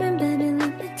you're living, baby,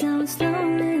 let me down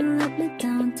slowly. Let me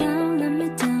down, down, let me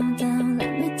down, down,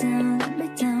 let me down, let me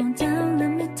down, down,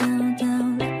 let me down,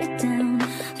 down, let me down.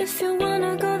 If you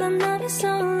wanna go, then I'll be so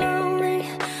lonely.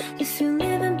 If you're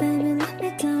living, baby, let me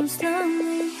down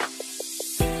slowly.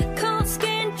 Cold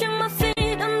skin to my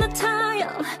feet on the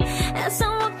tile as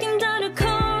I'm walking down the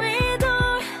corridor.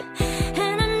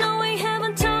 And I know we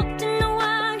haven't talked in a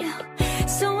while,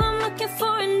 so I'm looking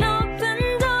for an open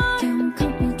door. Can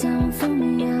cut me down, fill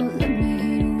me out, let me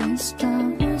hear the waste down.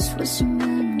 What's your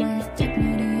man with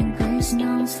dignity and grace?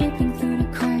 Now I'm slipping through the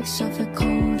cracks of a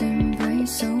cold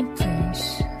embrace. So please,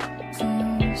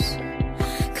 please,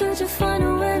 could you find a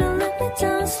way to let me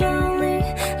down slowly?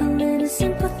 A little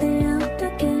sympathy out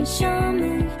there can show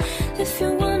me. If you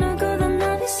wanna go, then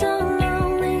I'll be so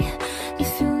lonely. If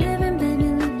you're living, baby,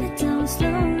 let me down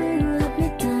slowly. Let me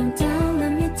down, down,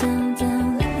 let me down,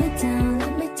 down, let me down,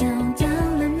 let me down,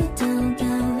 down, let me down,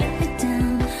 down, let me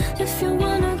down. If you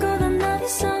wanna go, then I'll be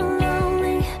so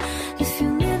lonely. If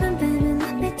you're living, baby,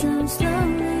 let me down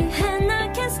slowly. And I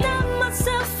can't stop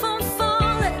myself from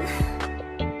falling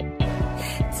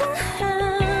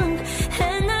down.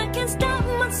 And I can't stop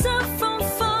myself from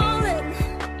falling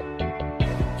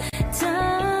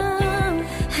down.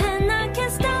 And I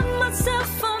can't stop myself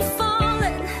from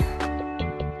falling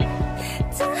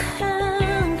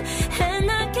down. And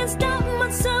I can't stop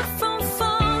myself from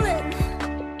falling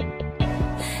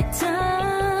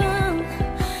down.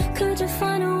 Could you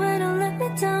find a way to let me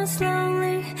down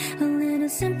slowly? A little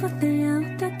sympathy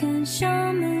out there can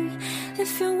show me.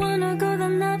 If you wanna go,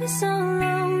 then I'll be so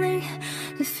lonely.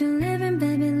 If you're living,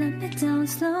 baby, let me down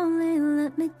slowly.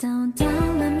 Let me down,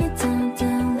 down, let me down,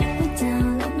 down, let me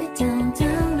down, let me down,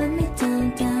 down, let me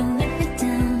down, down, let me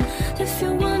down. If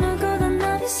you wanna go, then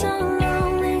I'll be so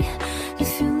lonely. If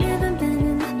you're living, baby,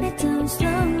 let me down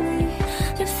slowly.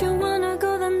 If you wanna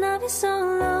go, then I'll be so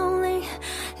lonely.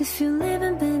 If you're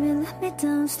living, baby, let me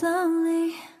down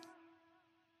slowly.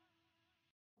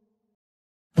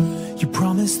 You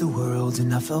promised the world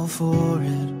and I fell for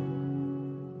it.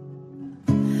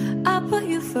 I put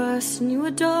you first and you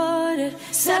adored it.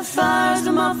 Set fires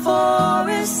to my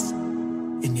forest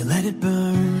And you let it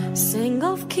burn. Sing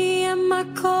off key in my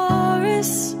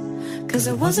chorus, cause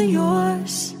it wasn't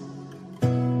yours.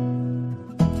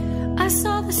 I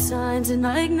saw the signs and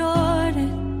I ignored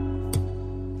it.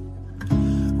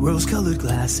 Rose-colored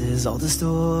glasses all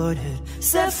distorted.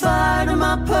 Set fire to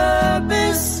my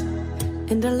purpose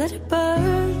and I let it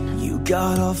burn. You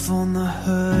got off on the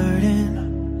hurting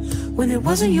when it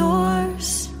wasn't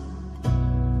yours.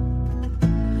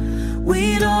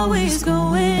 We'd always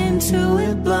go into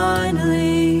it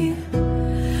blindly.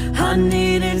 I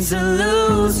needed to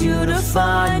lose you to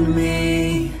find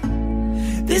me.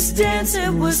 This dance,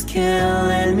 it was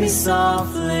killing me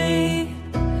softly.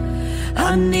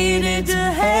 I needed to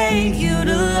hate you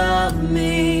to love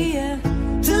me, yeah.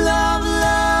 To love,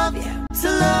 love you, to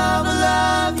love,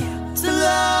 love you, to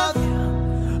love you.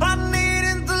 I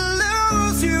needed to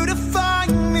lose you to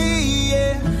find me,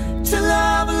 yeah. To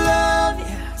love, love you,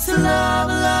 to love,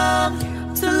 love you,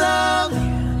 to love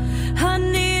you. I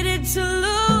needed to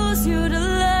lose you to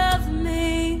love me.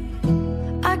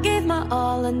 I gave my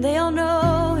all and they all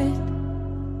know it.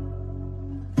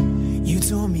 You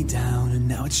tore me down and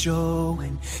now it's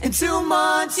showing. In 2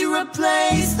 months you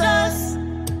replaced us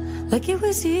like it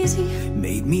was easy.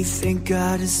 Made me think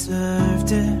I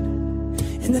deserved it.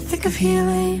 In the thick of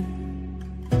healing,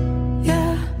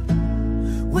 yeah.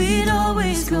 We'd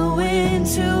always go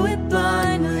into it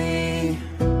blindly.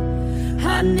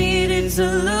 I needed to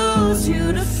lose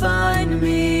you to find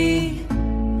me.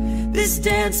 This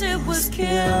dance, it was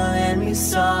killing me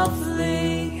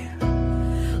softly.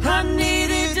 I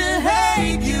needed to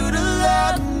hate you to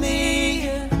love me,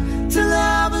 yeah. To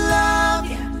love, love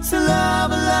you, to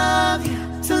love, love you,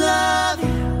 to love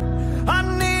you. I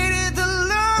needed to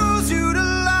lose you to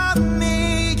love me,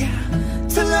 yeah.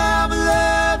 To love,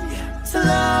 love you, to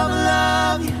love,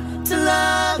 love you, to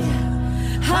love you.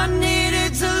 I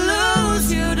needed to lose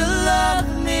you to love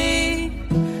me.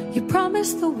 You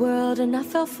promised the world and I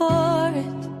fell for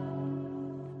it.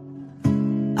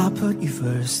 I put you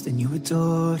first and you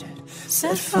adored it.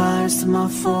 Set fires to my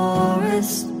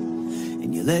forest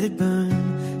And you let it burn.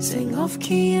 Sing off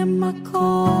key in my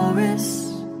chorus.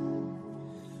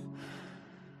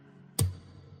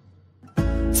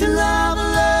 To love,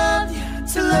 love you,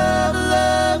 to love,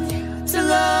 love you, to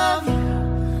love you.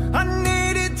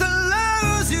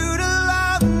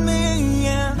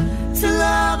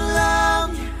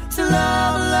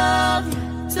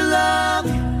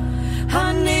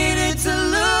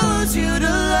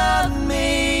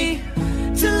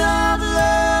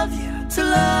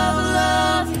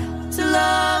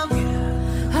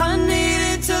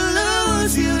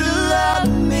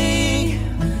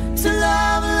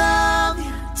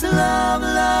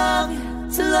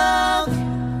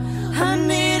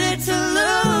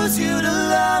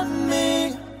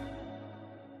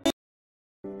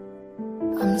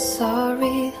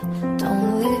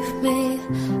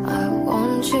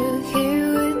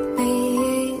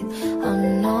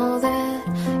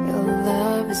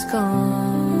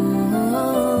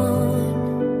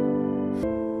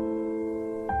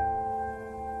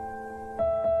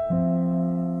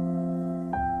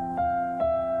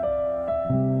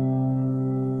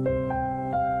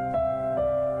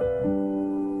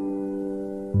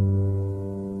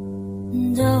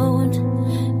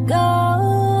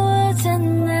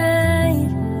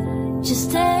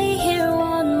 stay here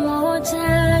one more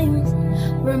time.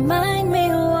 Remind me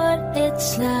what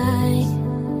it's like.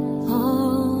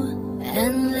 Oh,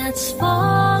 and let's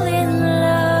fall in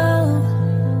love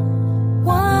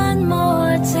one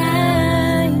more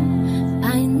time.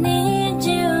 I need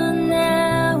you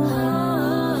now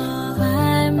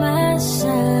by my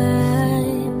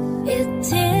side. It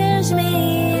tears me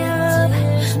up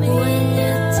when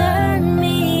you turn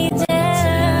me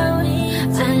down.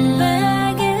 I'm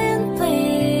begging,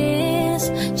 please,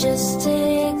 just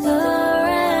stick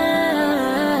around.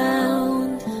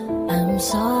 I'm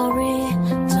sorry,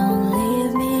 don't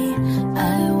leave me.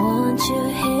 I want you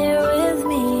here with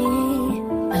me.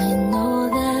 I know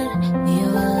that your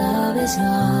love is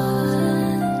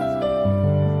gone.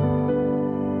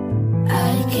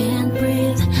 I can't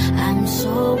breathe, I'm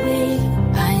so weak.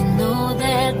 I know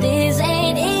that this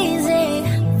ain't easy.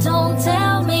 Don't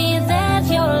tell me that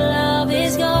your love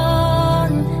is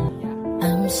gone.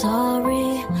 I'm sorry,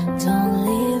 don't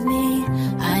leave me.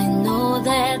 I know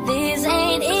that this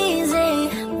ain't easy.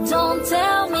 Don't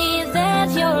tell me that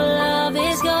your love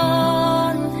is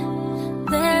gone.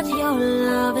 That your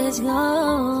love is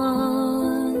gone.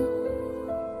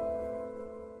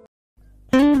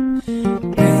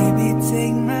 Baby,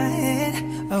 take my hand.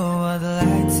 Oh, I'd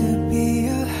like to be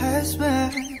your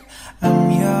husband. I'm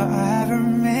your Iron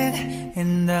Man,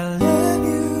 and I love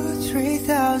you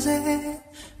 3000.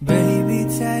 Baby,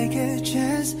 take a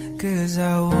chance, 'cause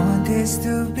I want this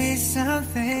to be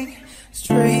something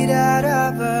straight out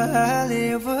of a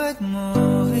Hollywood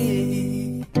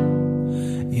movie.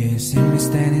 You see me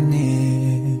standing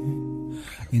here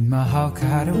in my Hulk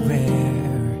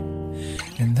outerwear,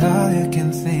 and all you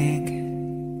can think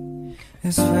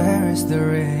is where is the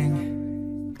ring?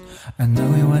 I know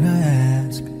you wanna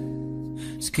ask,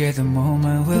 scared the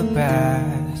moment will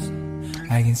pass.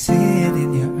 I can see it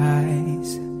in your eyes.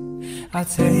 I'll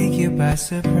take you by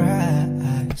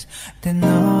surprise. Then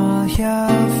all your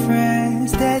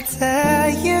friends that tell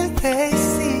you they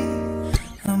see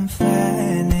I'm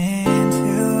planning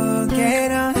to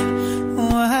get on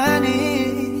one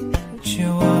knee. But you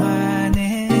want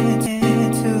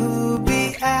it to be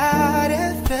out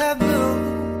of the blue.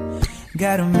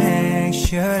 Gotta make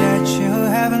sure that you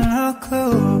have no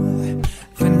clue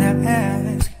when I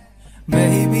ask.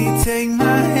 Baby, take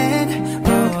my hand.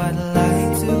 Oh, I'd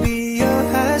like to be your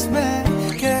husband,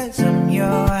 'cause I'm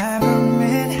your Iron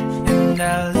Man, and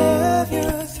I love you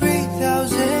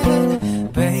 3000.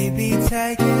 Baby,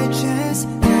 take a chance,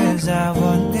 'cause I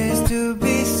want this to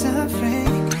be something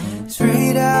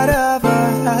straight out of a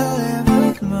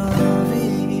Hollywood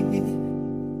movie.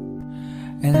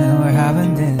 And now we're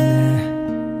having dinner.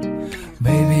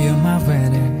 Baby, you're my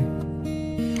winner.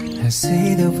 I see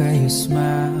the way you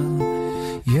smile.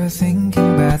 You're thinking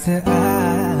about the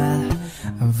eye.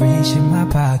 I'm reaching my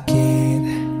pocket,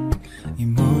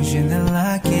 emotional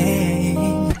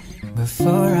locking.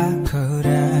 Before I could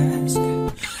ask,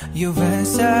 you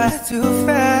answered too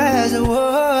fast. Oh,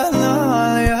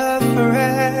 all your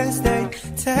friends, they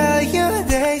tell you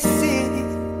they see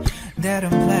that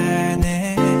I'm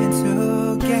planning to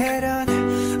get on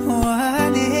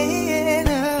one knee.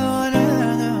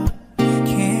 No.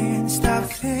 Can't stop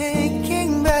thinking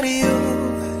about you.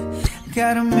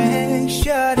 Gotta make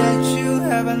sure that you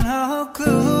have no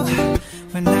clue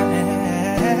when I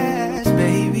ask.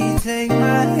 Baby, take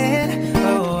my hand.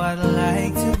 Oh, I'd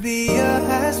like to be your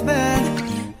husband.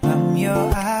 I'm your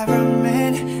Iron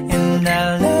Man, and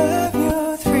I love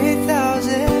you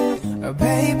 3000. Oh,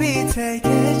 baby, take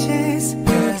a chance,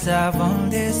 'cause I want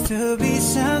this to be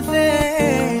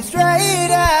something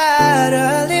straight out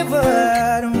of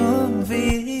Hollywood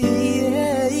movie.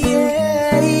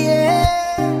 Yeah.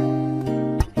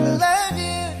 Love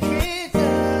you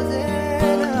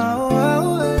 3000.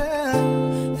 Oh,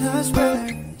 those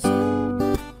words.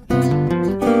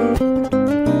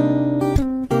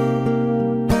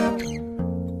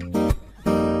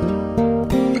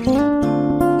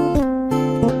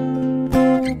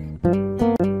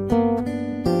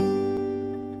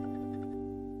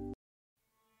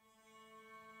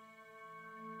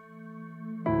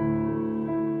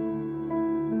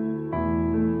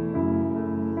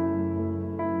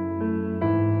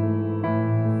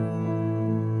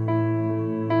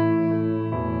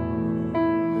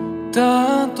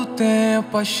 Tanto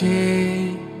tempo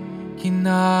achei que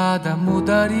nada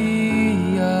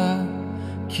mudaria,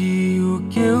 que o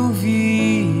que eu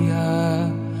via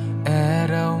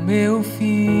era o meu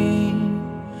fim.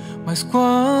 Mas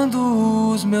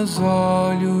quando os meus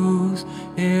olhos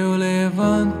eu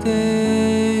levantei,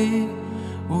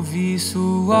 ouvi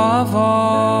sua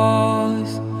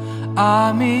voz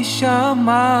a me chamar.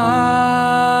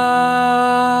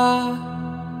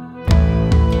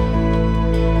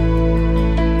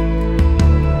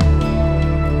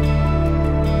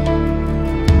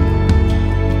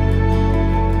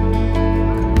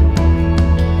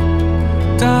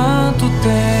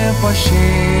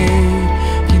 achei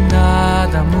que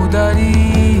nada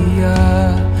mudaria,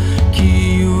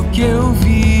 que o que eu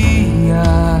via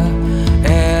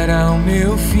era o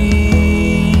meu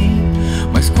fim.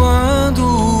 Mas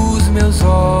quando os meus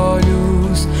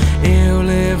olhos eu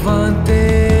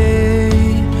levantei,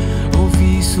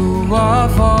 ouvi sua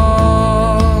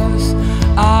voz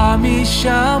a me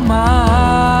chamar.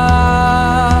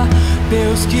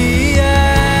 Deus que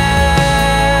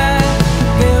é,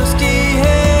 Deus que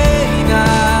reina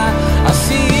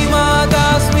acima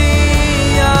das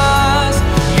minhas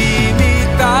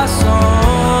limitações.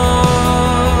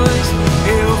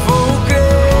 Eu vou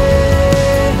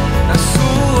crer na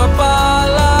sua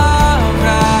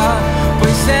palavra,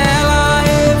 pois ela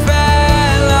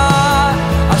revela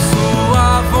a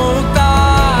sua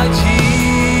vontade.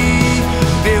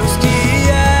 Deus que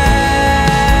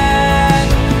é,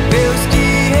 Deus que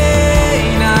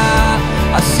reina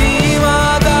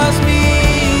acima das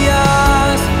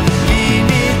minhas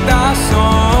limitações.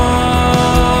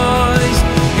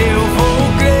 Eu vou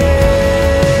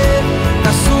crer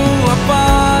na sua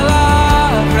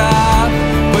palavra,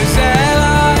 pois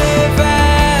ela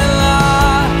revela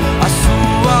a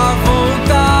sua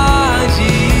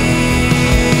vontade.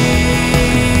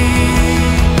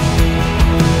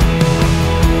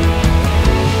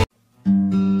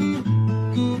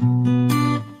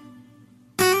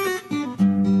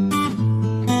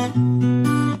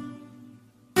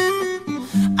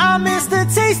 I miss the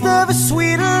taste of a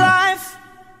sweeter life.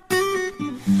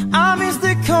 I miss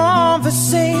the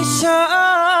conversation.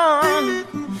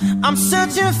 I'm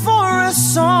searching for a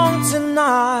song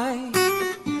tonight.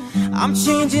 I'm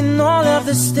changing all of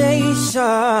the stations.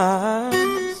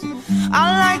 I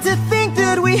like to think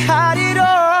that we had it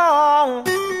all.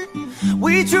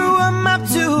 We drew a map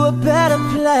to a better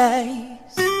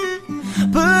place,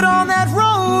 but on that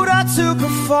road I took a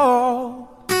fall.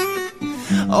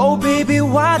 Oh baby,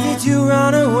 why did you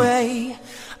run away?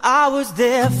 I was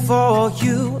there for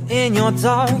you in your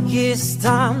darkest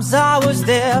times. I was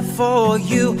there for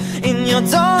you in your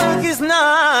darkest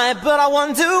night. But I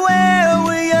wonder where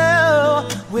were you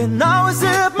when I was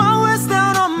at my worst,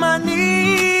 down on my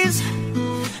knees,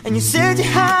 and you said you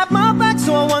had my back.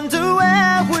 So I wonder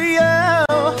where were you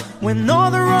when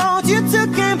all the roads you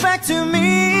took came back to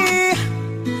me.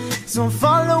 So I'm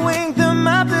following the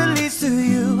map that leads to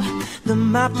you. The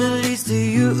map that leads to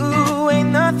you,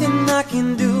 ain't nothing I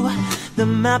can do. The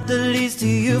map that leads to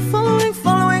you, following,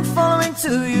 following, following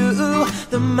to you.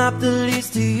 The map that leads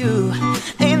to you,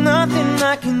 ain't nothing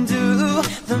I can do.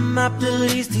 The map that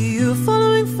leads to you,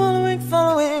 following, following,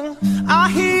 following. I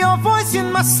hear your voice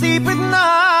in my sleep at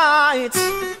night.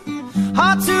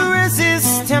 Hard to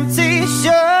resist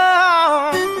temptation,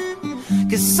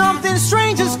 'cause something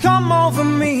strange has come over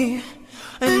me,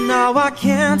 and now I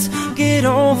can't get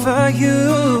over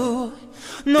you.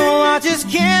 No, I just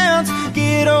can't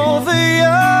get over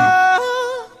you.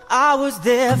 I was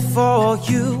there for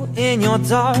you in your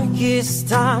darkest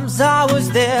times. I was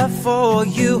there for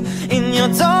you in your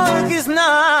darkest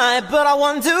night. But I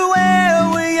wonder where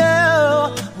were you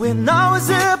when I was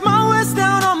at my worst,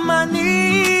 down on my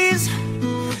knees,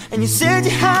 and you said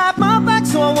you had my back.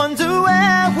 So I wonder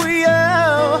where were you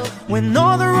when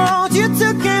all the roads you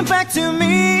took came back to me.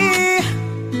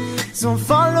 So I'm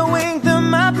following the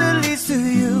map that leads to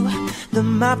you. The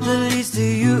map that leads to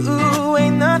you,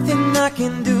 ain't nothing I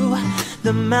can do.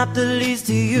 The map that leads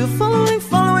to you, following,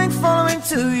 following, following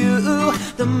to you.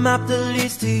 The map that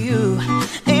leads to you,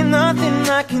 ain't nothing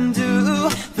I can do.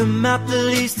 The map that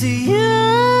leads to you.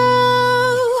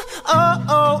 Oh,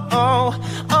 oh, oh,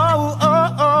 oh,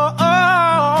 oh, oh,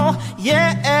 oh, yeah.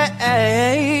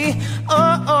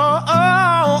 Oh, oh,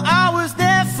 oh, I was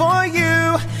there for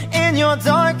you in your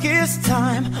darkest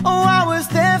time. Oh, I was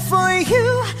there for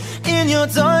you in your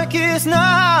darkest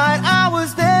night. I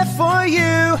was there for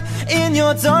you in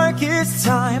your darkest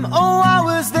time. Oh, I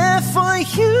was there for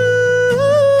you.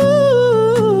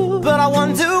 But I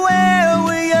wonder where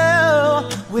were you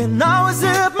when I was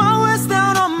at my worst,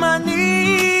 down on my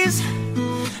knees,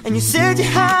 and you said you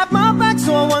had my back.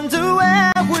 So I wonder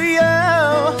where were you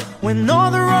when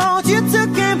all the roads you took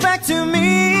came back to me.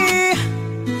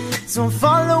 So I'm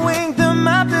following the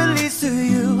map that leads to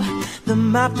you. The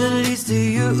map that leads to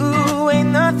you,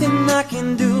 ain't nothing I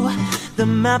can do. The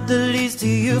map that leads to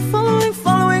you, following,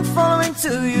 following, following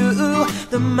to you.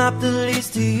 The map that leads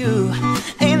to you,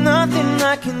 ain't nothing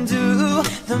I can do.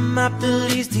 The map that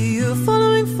leads to you,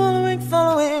 following, following,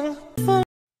 following, following.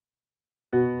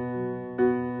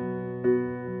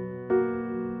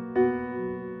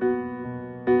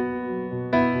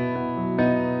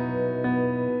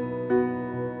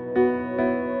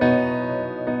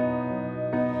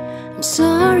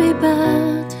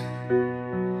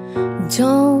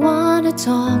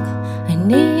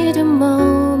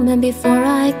 moment before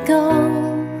I go.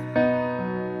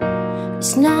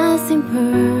 It's nothing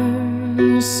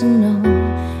personal.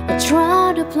 I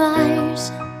draw the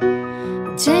blinds.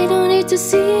 They don't need to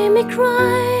see me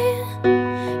cry,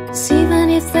 'cause even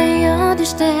if they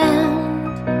understand,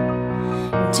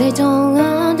 they don't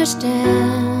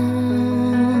understand.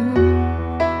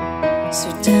 So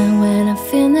then when I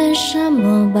finish, I'm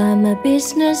all by my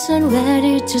business and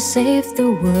ready to save the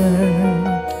world.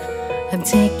 I'm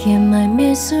taking my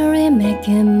misery,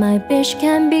 making my bitch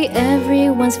can be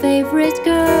everyone's favorite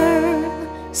girl.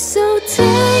 So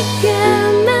take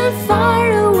him and far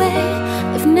away.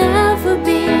 I've never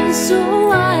been so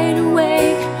wide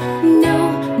awake. No,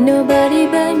 nobody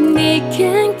but me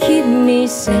can keep me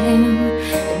sane,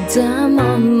 and I'm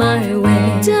on my way.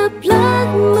 The blood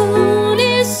moon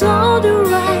is all the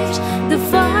right, the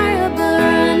fire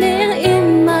burning in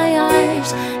my eyes.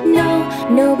 No,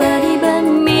 nobody but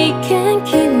me can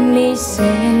keep me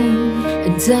sane,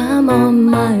 and I'm on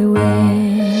my way.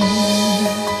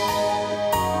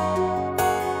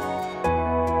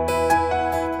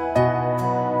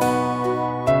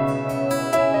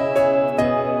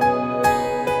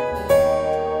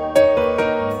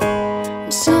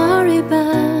 Sorry,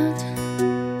 but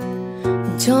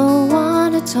don't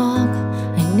wanna talk.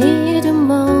 I need a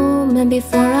moment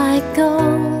before I go.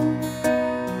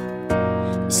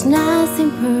 It's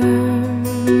nothing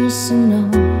personal.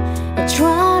 I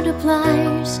draw the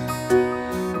blinds.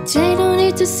 They don't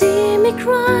need to see me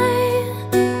cry,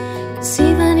 'cause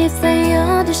even if they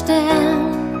understand,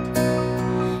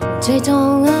 they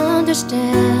don't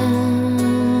understand.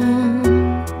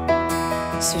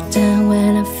 So then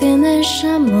when I finish,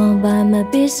 I'm all by my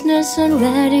business and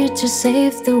ready to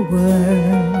save the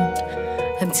world.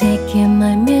 I'm taking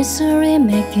my misery,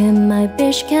 making my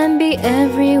bitch can be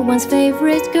everyone's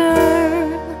favorite girl.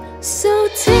 So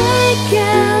take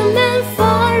him and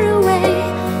far away.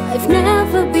 I've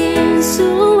never been so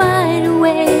wide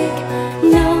awake.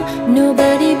 No,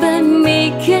 nobody but me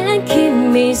can keep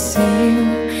me sane,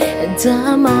 and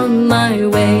I'm on my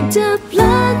way. The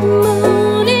blood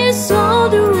moon is all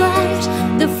the right,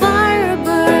 the fire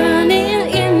burning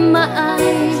in my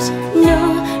eyes. No,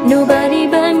 nobody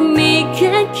but me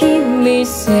can keep me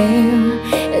sane,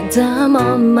 and I'm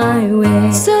on my way.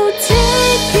 So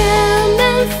take him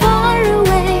and far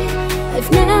away.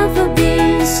 I've never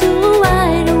been so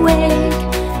wide awake.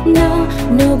 No,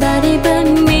 nobody but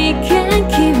me can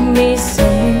keep me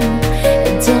sane,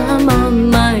 and I'm on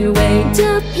my way.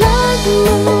 The blood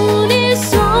moon is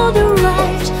all the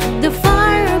right, the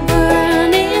fire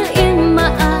burning in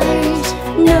my eyes.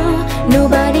 No,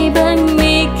 nobody but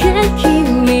me can keep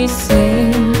me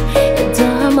sane, and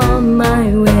I'm on my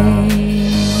way.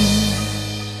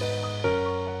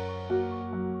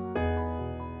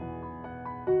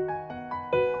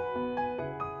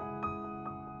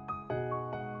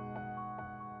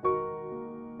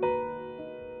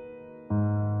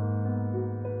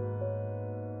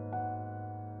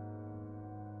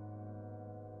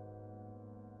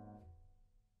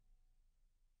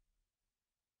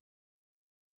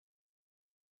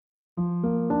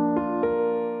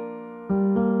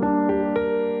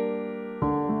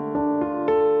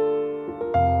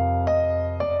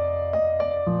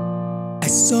 I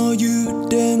saw you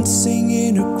dancing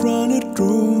in a crowded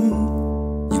room.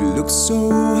 You look so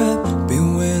happy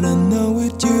when I'm not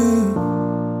with you.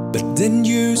 But then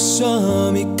you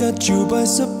saw me, caught you by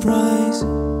surprise.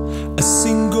 A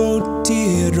single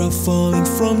teardrop falling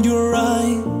from your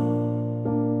eye.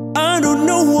 I don't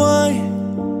know why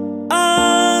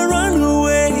I run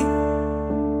away.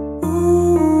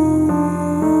 Ooh,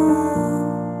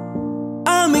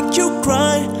 I make you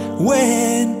cry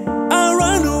when I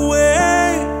run away.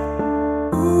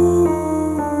 Ooh,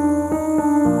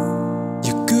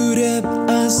 you could have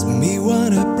asked me why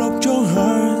I broke your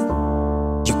heart.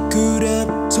 You could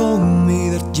have told me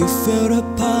that you fell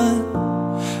apart.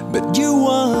 But you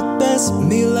walked past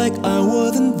me like I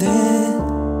wasn't there,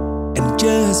 and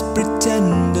just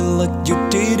pretended like you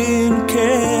didn't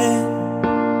care.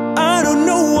 I don't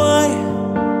know why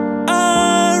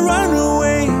I run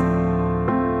away.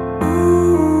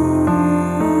 Ooh,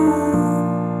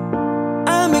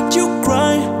 I make you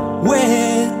cry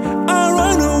when I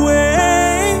run away.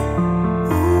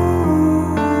 Ooh,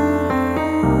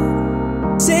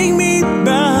 take me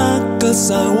back, 'cause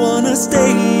I wanna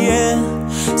stay, yeah.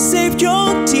 Save your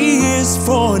tears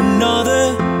for another.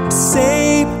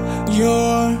 Save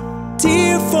your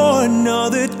tear for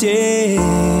another day.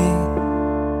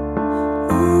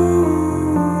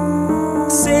 Ooh,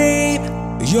 save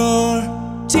your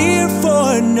tear for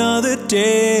another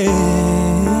day.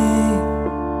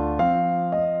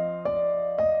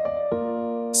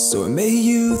 So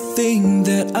you think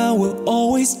that I will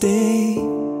always stay.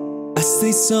 I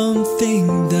say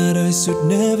something that I should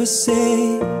never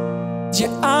say.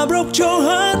 Yeah, I broke your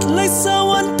heart like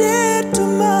someone did to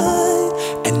mine,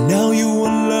 and now you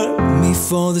will love me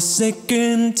for the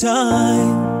second time.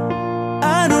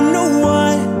 I don't know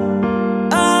why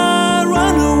I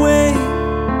run away.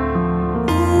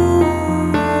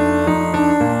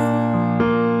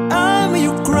 I make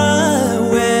you cry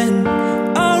when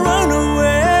I run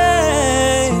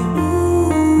away.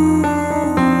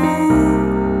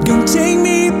 Don't take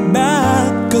me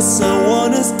back, 'cause I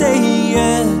wanna stay,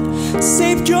 yeah.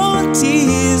 Save your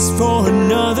tears for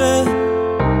another.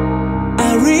 I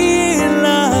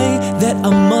realize that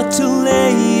I'm not too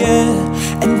late, yeah.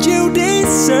 And you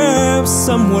deserve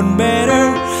someone better.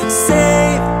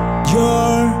 Save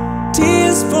your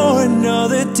tears for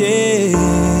another day.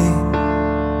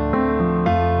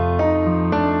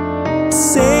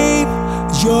 Save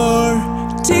your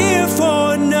tear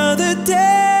for another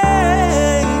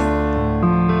day.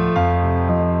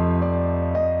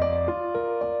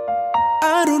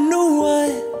 I don't know why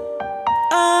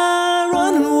I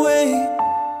run away.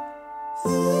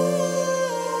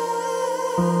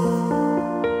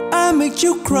 I make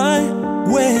you cry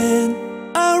when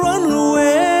I run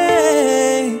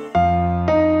away.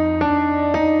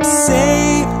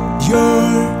 Save your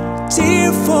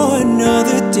tear for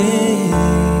another day.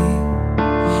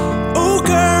 Oh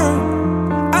girl,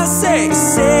 I say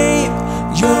save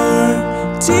your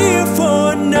tear for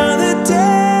another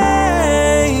day.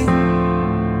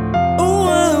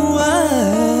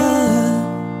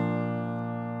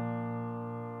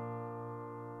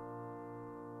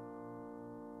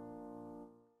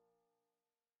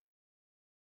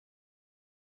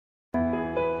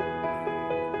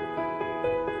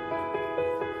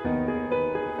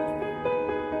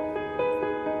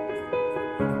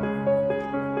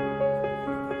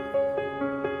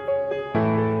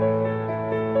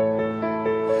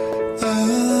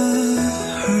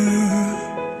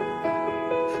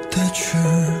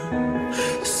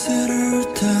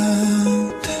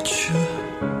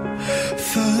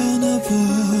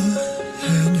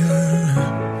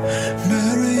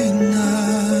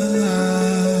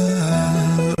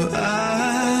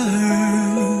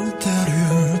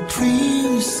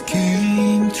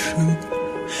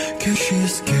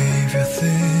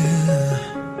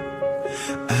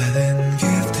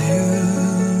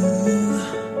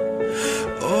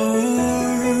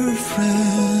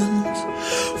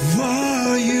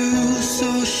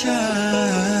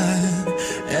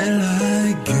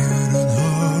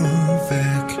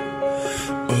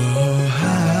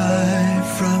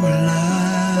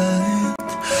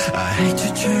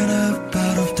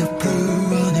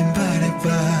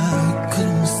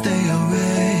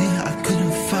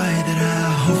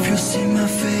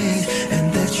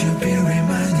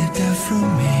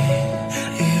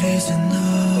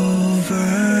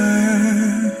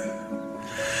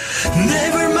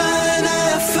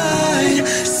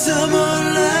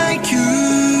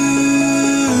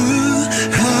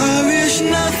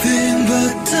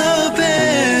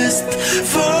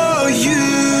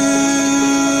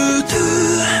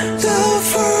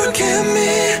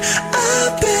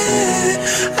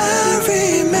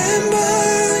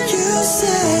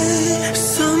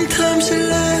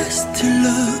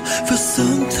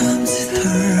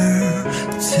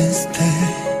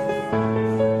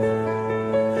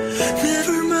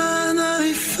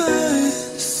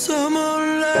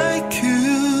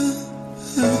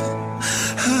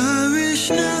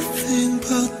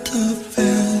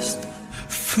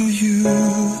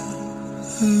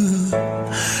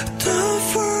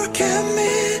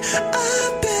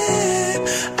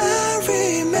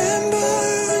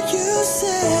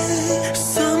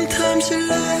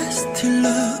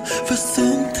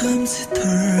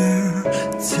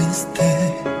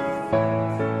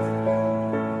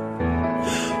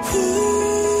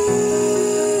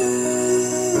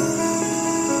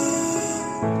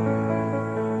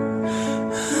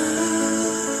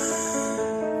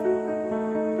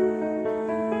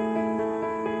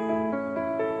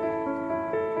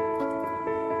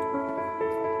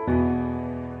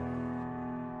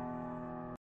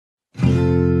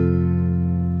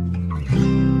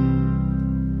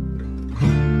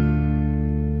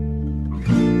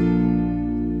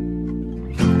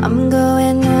 I'm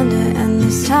going under, and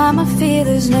this time I feel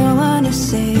there's no one to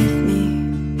save me.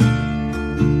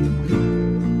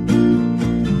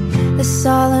 This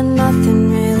all or nothing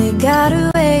really got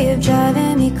a way of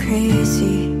driving me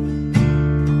crazy.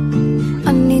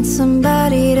 I need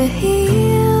somebody to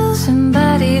heal,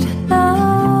 somebody to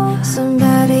know,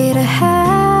 somebody to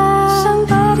have,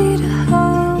 somebody to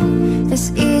hold. It's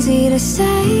easy to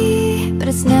say, but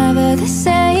it's never the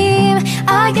same.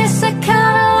 I guess I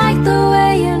kinda like the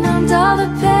way you numbed all the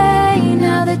pain.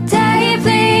 Now the day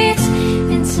bleeds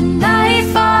into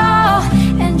nightfall,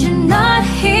 and you're not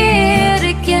here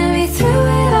to get me through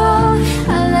it all.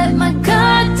 I let my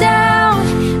guard down,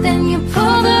 then you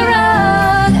pulled the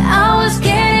rug. I was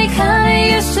getting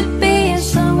kinda used to being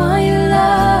someone you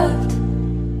loved.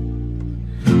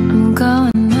 I'm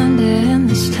going under, and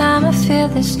this time I feel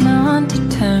there's no one to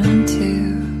turn to.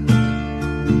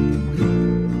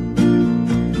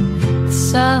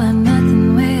 This all or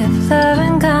nothing way of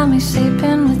loving got me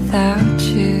sleeping without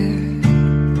you.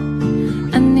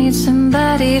 I need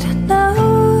somebody to know,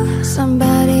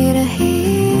 somebody to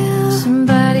heal,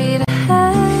 somebody to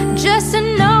have, just to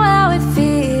know how it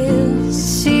feels.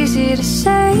 It's easy to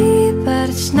say, but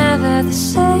it's never the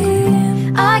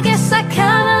same. I guess I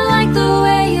kinda like the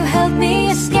way you helped me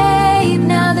escape.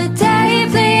 Now the day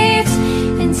bleeds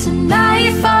into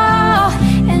nightfall,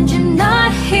 and you're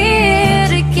not here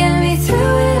to get me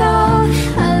through it all.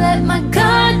 I let my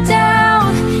guard down,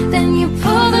 then you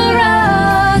pulled the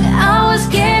rug. I was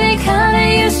getting kinda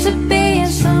used to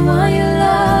being someone you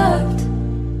loved.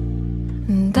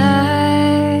 And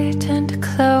I tend to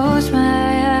close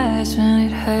my eyes when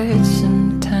it hurts.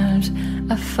 Sometimes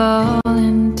I fall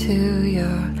into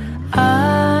your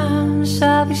arms.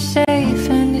 I'll be safe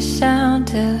in your sound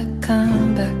till I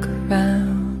come back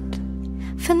around.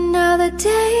 For now the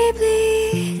day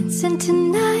bleeds into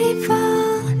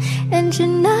nightfall, and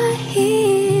you're not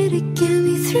here to get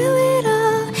me through it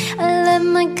all. I let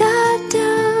my guard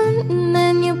down, and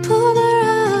then you pulled the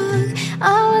rug.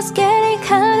 I was getting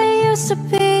kinda used to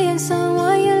being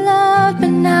someone you loved.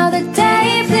 But now the day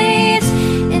bleeds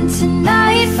into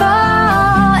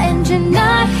nightfall, and you're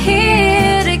not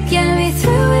here to get me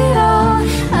through it all.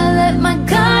 I let my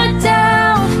guard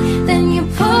down, then you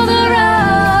pulled the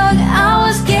rug. I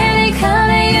was getting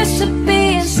kinda used to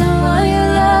being someone you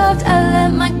loved. I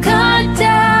let my guard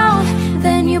down,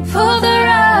 then you pulled the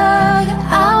rug.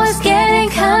 I was getting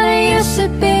kinda used to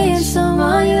being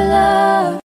someone you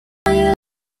loved.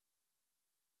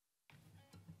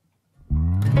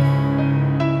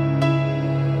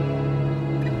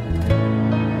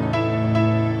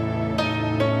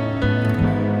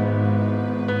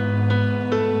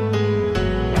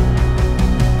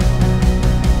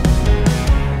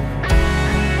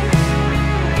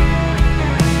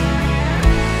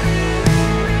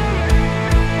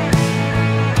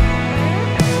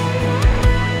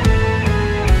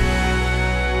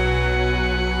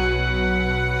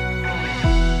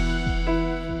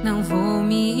 Não vou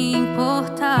me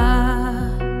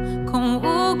importar com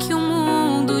o que o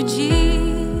mundo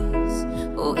diz.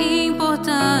 O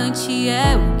importante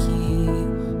é o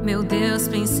que meu Deus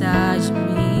pensar de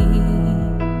mim.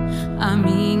 A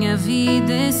minha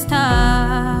vida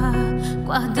está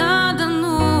guardada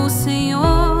no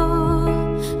Senhor.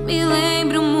 Me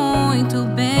lembro muito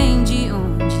bem de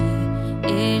onde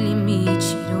Ele me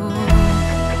tirou.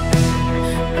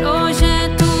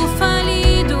 Projeto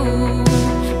falido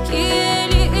que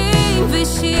Ele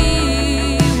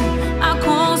investiu, a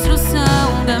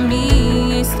construção da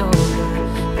minha história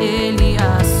Ele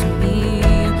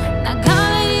assumiu. Na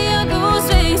galeria dos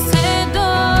vencedores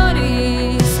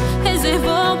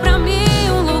reservou pra mim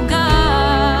um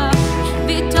lugar.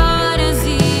 Vitória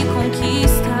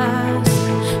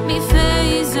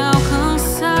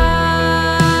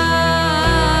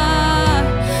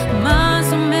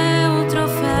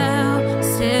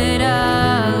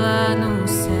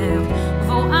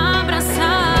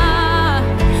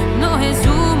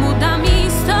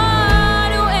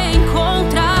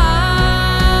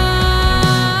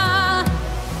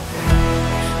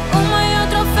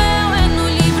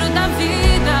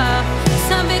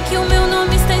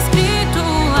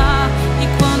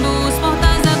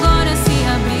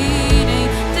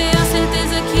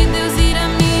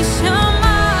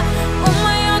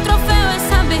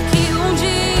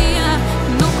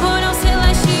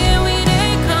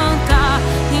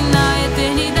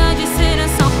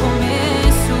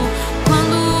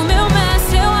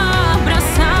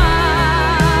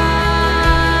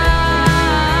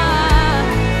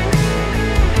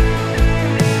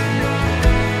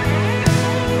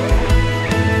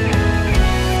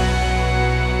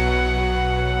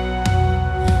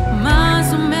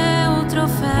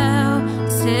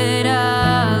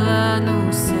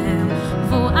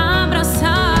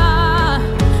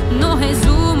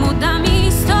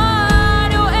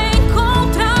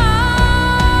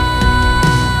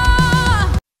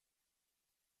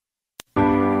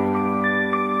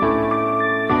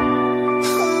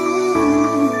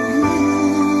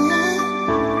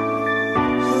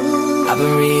I've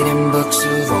been reading books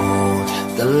of old,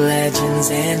 the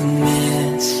legends and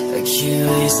myths,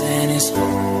 Achilles and his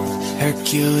gold,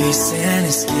 Hercules and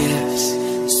his gifts,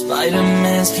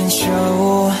 Spider-Man's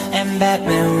control, and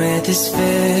Batman with his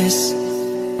fists.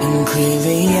 And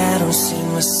clearly I don't see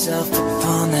myself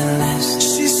upon that list.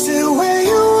 She said, where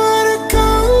you wanna go?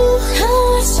 How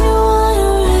much you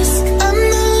wanna risk? I'm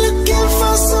not looking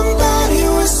for somebody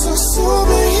with some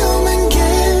superhuman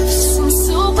gifts, Some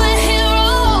superhero,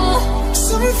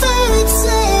 some fairy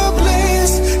tale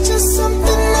bliss, just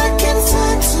something I can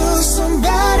turn to,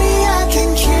 somebody I can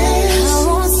kiss. I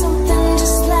want something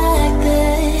just like this.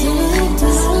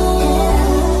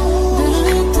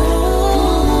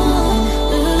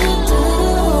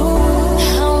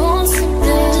 I want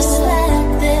something just like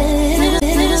this.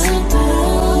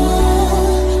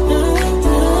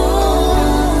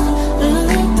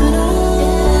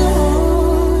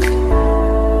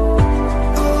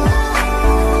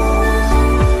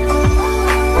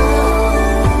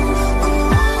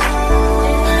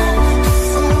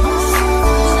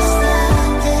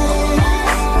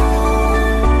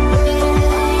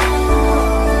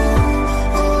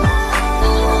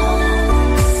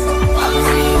 I've been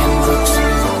reading books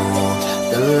of old,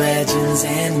 the legends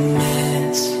and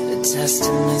myths, the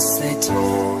testaments they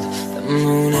told, the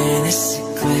moon in its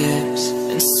eclipse,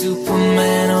 and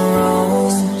Superman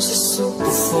arose a soup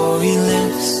before he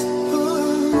lives.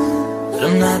 But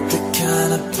I'm not the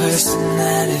kind of person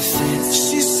that it fits.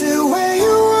 She said, where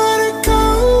you wanna go?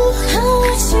 How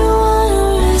much you wanna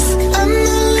risk? I'm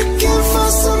not looking for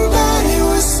somebody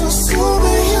with some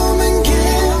superhuman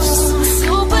gifts, Some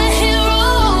superhero,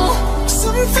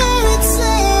 some fairy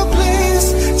tale bliss,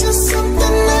 just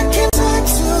something I can turn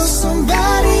to,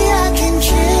 somebody I can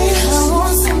kiss. I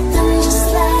want something just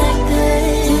like this.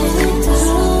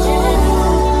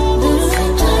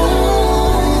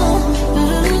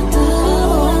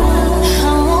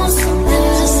 I want something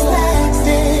just like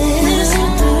this. I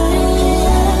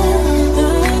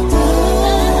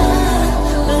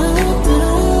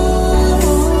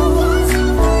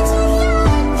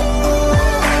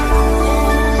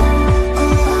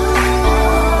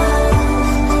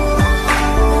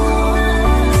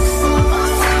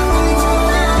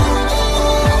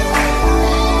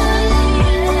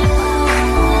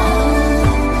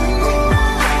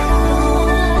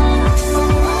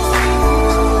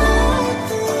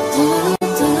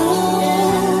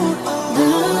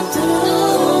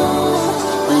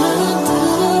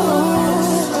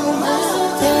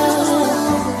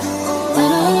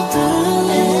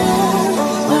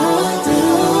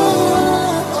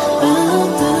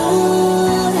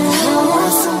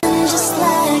want something just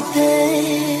like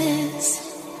this.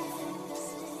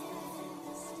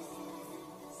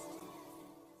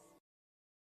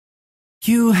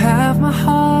 You have my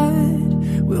heart,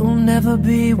 we'll never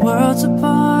be worlds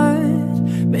apart.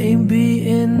 Maybe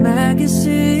in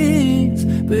magazines,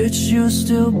 but you'll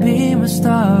still be my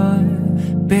star.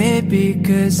 Baby,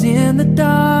 'cause in the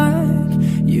dark,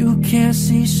 you can't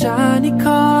see shiny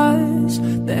cars.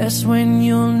 That's when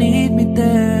you'll need me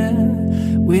there.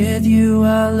 With you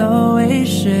I'll always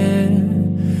share.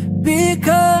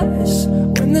 Because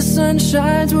when the sun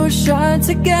shines, we'll shine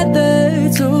together.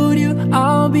 Told you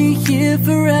I'll be here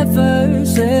forever.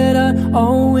 Said I'd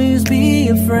always be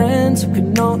a friend. So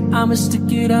could know I'ma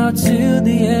stick it out till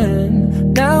the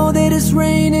end. Now that it's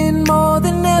raining more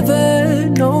than ever,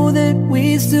 know that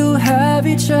we still have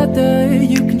each other.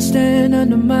 You can stand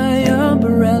under my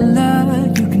umbrella.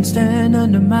 You can stand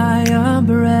under my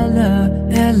umbrella.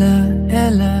 Ella,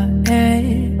 Ella,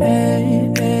 hey,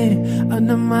 hey, hey.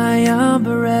 Under my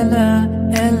umbrella,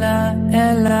 Ella,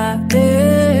 Ella,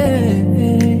 hey,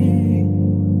 hey.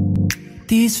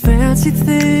 These fancy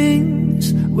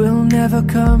things will never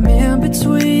come in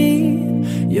between.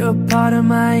 You're part of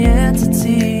my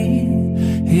entity,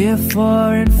 here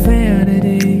for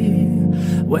infinity.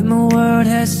 When the world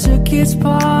has took its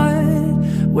part,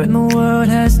 when the world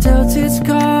has dealt its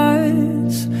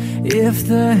cards, if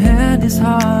the hand is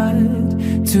hard,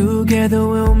 together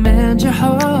we'll mend your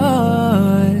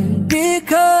heart.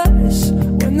 Because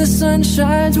when the sun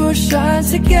shines, we'll shine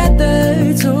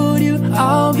together. Told you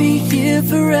I'll be here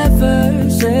forever.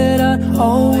 Said I'd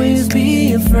always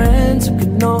be a friend. So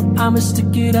could know I'ma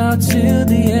stick it out till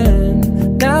the end.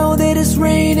 Now that it's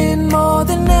raining more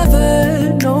than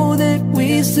ever, know that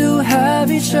we still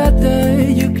have each other.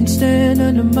 You can stand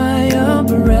under my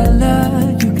umbrella.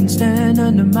 You can stand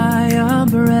under my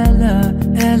umbrella.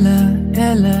 Ella,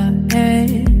 Ella,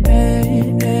 hey,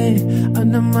 hey, hey.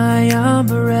 Under my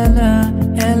umbrella.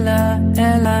 Ella,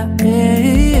 Ella,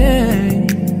 hey, hey.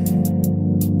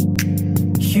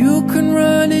 You can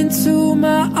run run into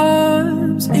my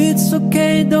arms. It's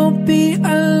okay, don't be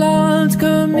alarmed.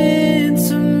 Come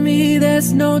into me,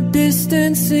 there's no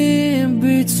distance in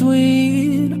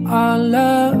between our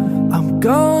love. I'm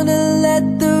gonna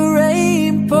let the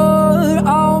rain pour.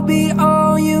 I'll be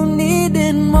all you need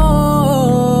and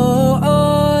more.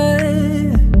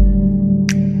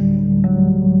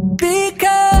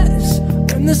 Because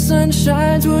when the sun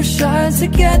shines, we'll shine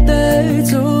together.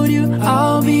 Told you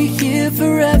I'll be here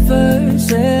forever.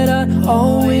 Said I'd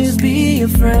always be a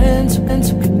friend. And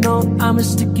took a note, I'ma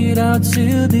stick it out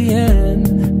till the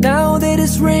end. Now that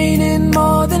it's raining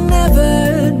more than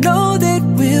ever, know that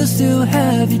we'll still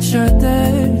have each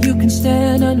other. You can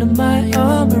stand under my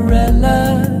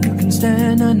umbrella. You can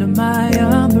stand under my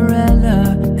umbrella.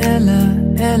 Ella,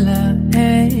 Ella,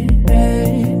 hey,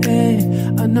 hey, hey.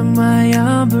 Under my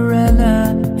umbrella.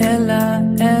 Ella,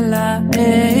 Ella,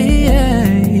 hey,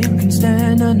 hey. You can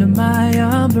stand under my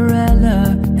umbrella.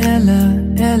 Ella,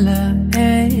 Ella,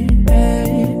 hey,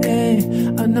 hey, hey.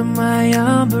 Under my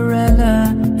umbrella.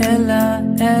 Ella,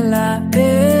 Ella,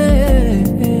 hey,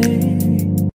 hey.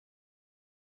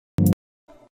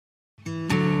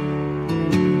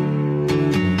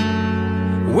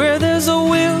 Where there's a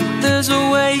will, there's a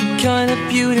way, kinda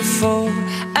beautiful.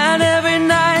 And every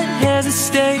night has a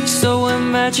stage so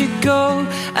magical.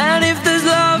 And if there's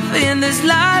love in this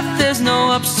life, there's no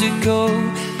obstacle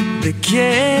that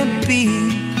can't be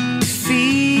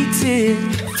defeated.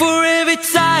 For every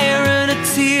tyrant, a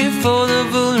tear for the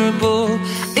vulnerable.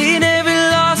 In every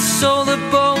lost soul, the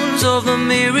bones of a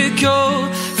miracle.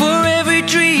 For every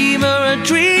dreamer, a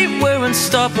dream we're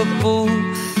unstoppable.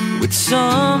 With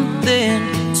something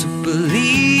to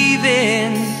believe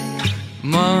in.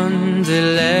 Monday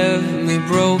left me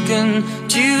broken.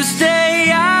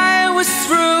 Tuesday I was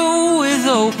through with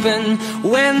open.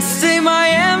 Wednesday my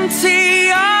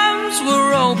empty arms were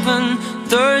open.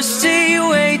 Thursday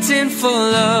waiting for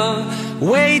love,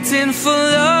 waiting for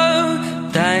love.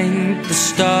 Thank the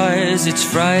stars it's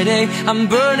Friday. I'm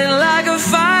burning like a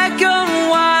fire gone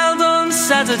wild on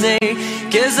Saturday.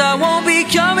 Guess I won't be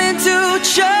coming to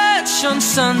church on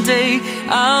Sunday.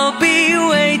 I'll be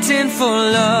waiting for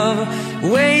love,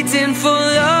 waiting for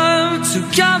love to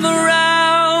come around.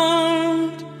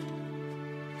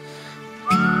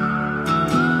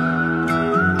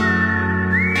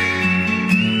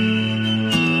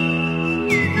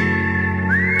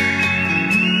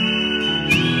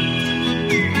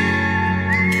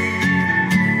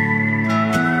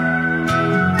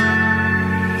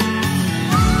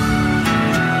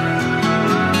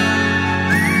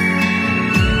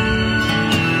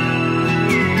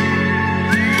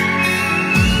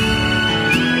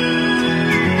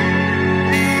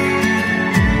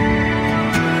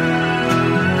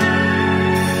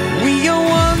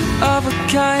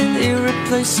 Kind,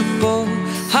 irreplaceable.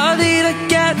 How did I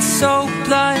get so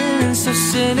blind and so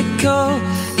cynical?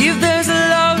 If there's a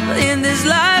love in this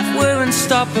life, we're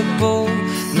unstoppable.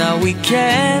 Now we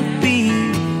can't be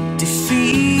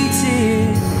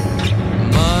defeated.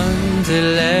 Monday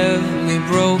left me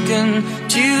broken.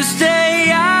 Tuesday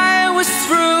I was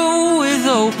through with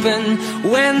open.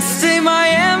 Wednesday my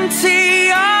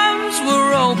empty arms were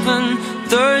open.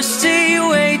 Thursday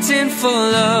waiting for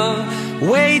love,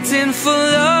 waiting for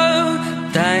love.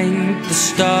 Thank the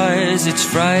stars it's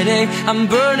Friday. I'm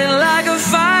burning like a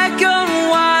fire gone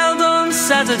wild on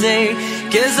Saturday.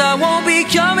 Guess I won't be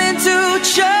coming to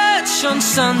church on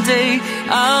Sunday.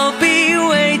 I'll be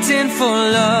waiting for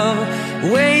love,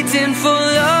 waiting for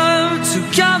love to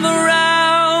come around.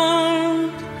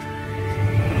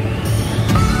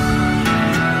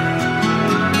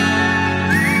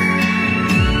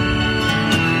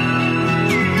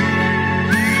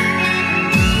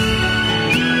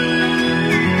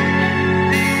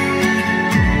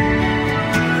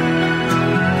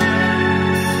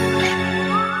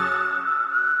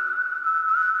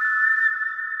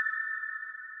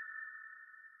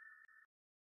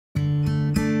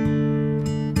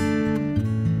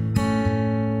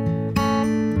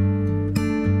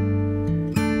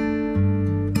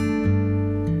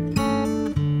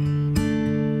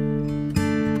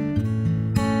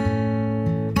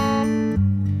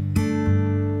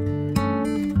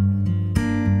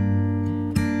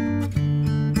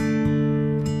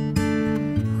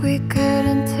 We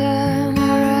couldn't turn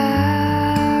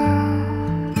around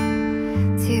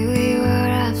till we were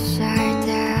upside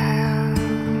down.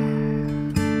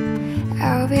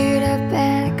 I'll be the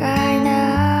bad guy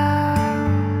now,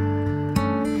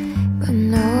 but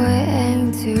no, it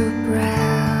ain't too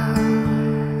proud.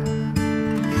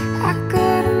 I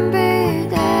couldn't be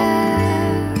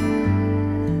there,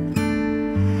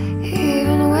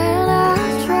 even when I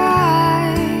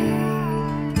tried.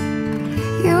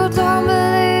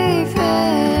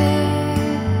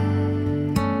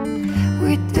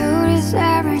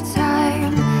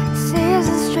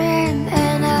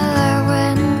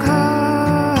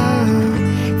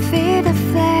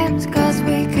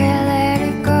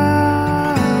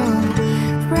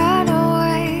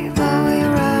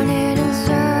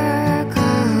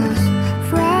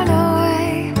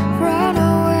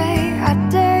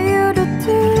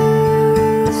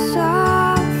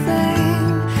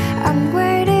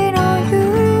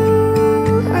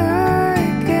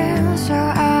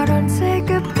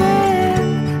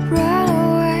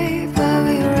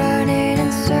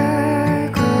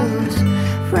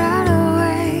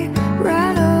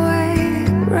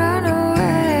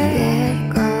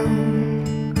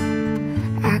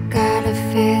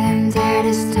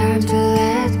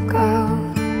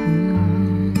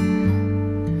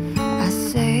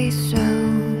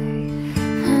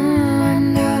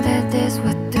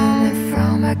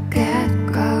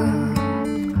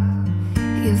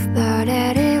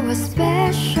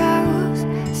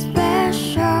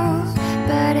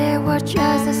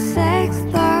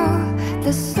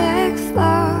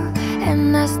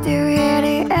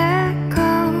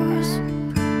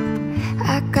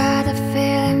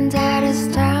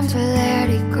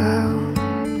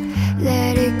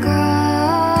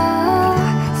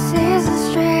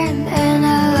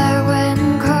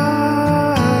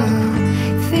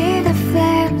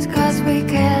 flames, 'cause we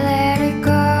can't let it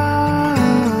go.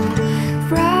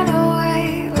 Run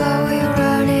away, but we're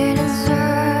running in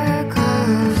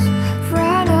circles.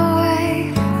 Run away,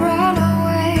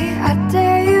 I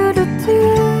dare you to do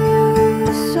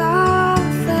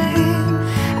something.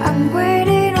 I'm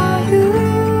waiting on you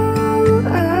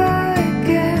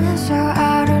again, so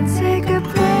I don't take a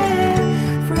plan.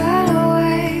 Run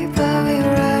away, but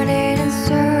we're running in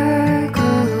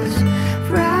circles.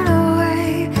 Run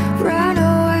away, run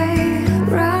away,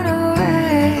 run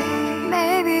away.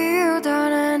 Maybe you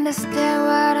don't understand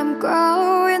what I'm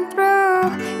going through.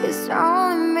 It's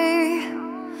only me.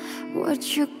 What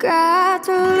you got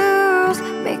to lose?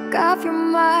 Make up your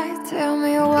mind. Tell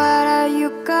me, what are you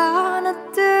gonna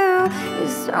do?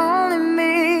 It's only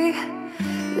me.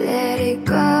 Let it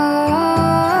go.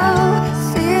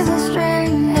 Seasons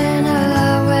strange and our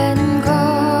love went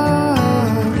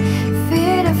cold.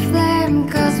 Feed a flame,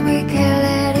 'cause we can't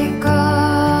let it go.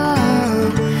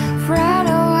 Run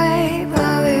away,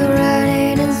 but we're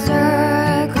running in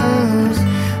circles.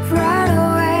 Run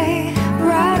away,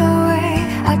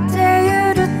 I dare you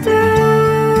to do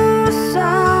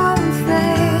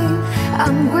something.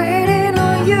 I'm waiting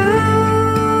on you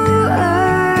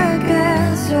again,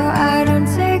 so I don't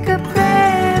take a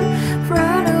plan.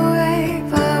 Run away,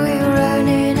 but we're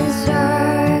running in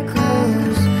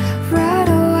circles. Run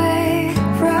away,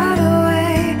 run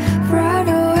away, run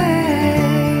away.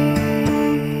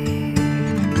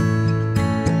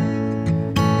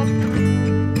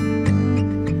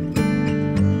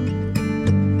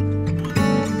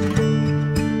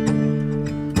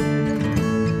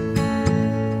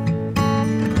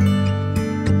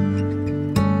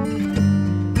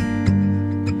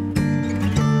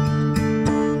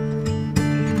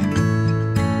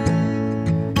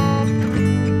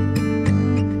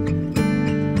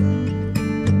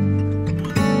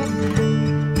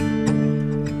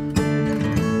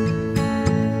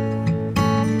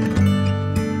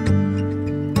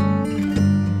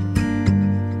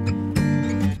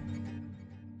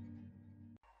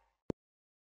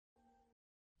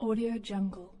 Audio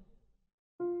Jungle.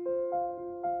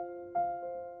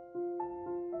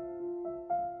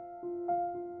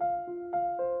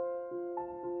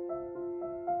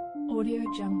 Audio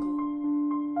Jungle.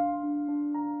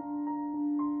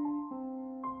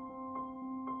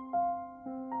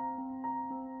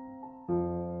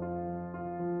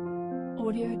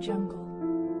 Audio Jungle.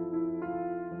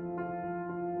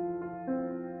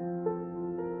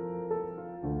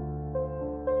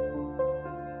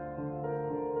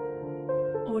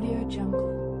 Audio Jungle.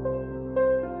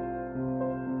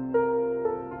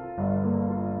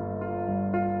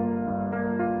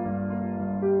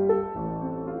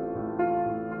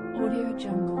 Audio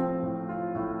Jungle.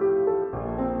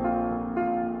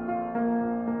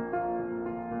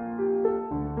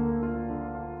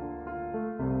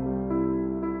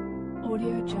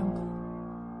 Audio Jungle.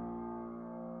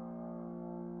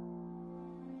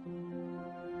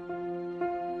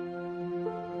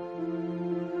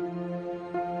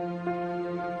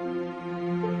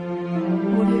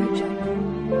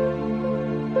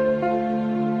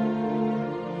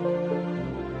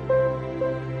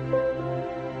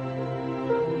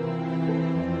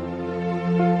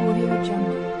 Audio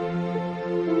Jungle.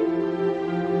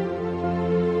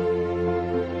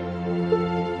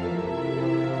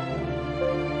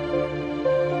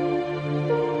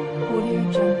 Audio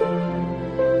Jungle. Audio Jungle.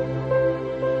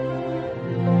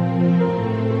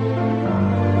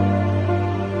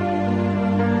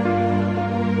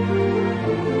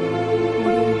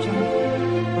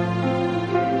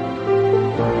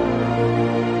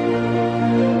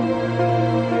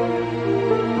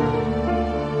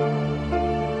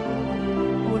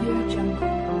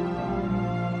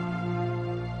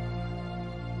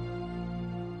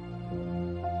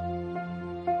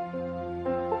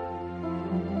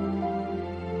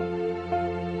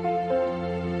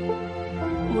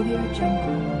 Audio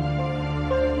Jungle.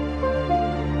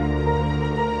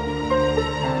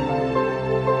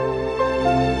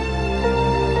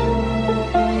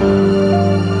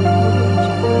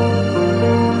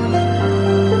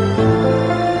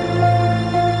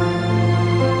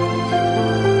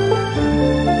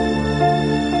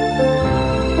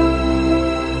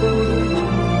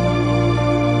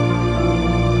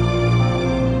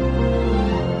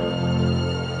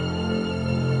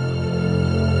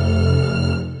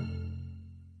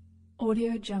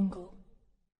 Audio Jungle.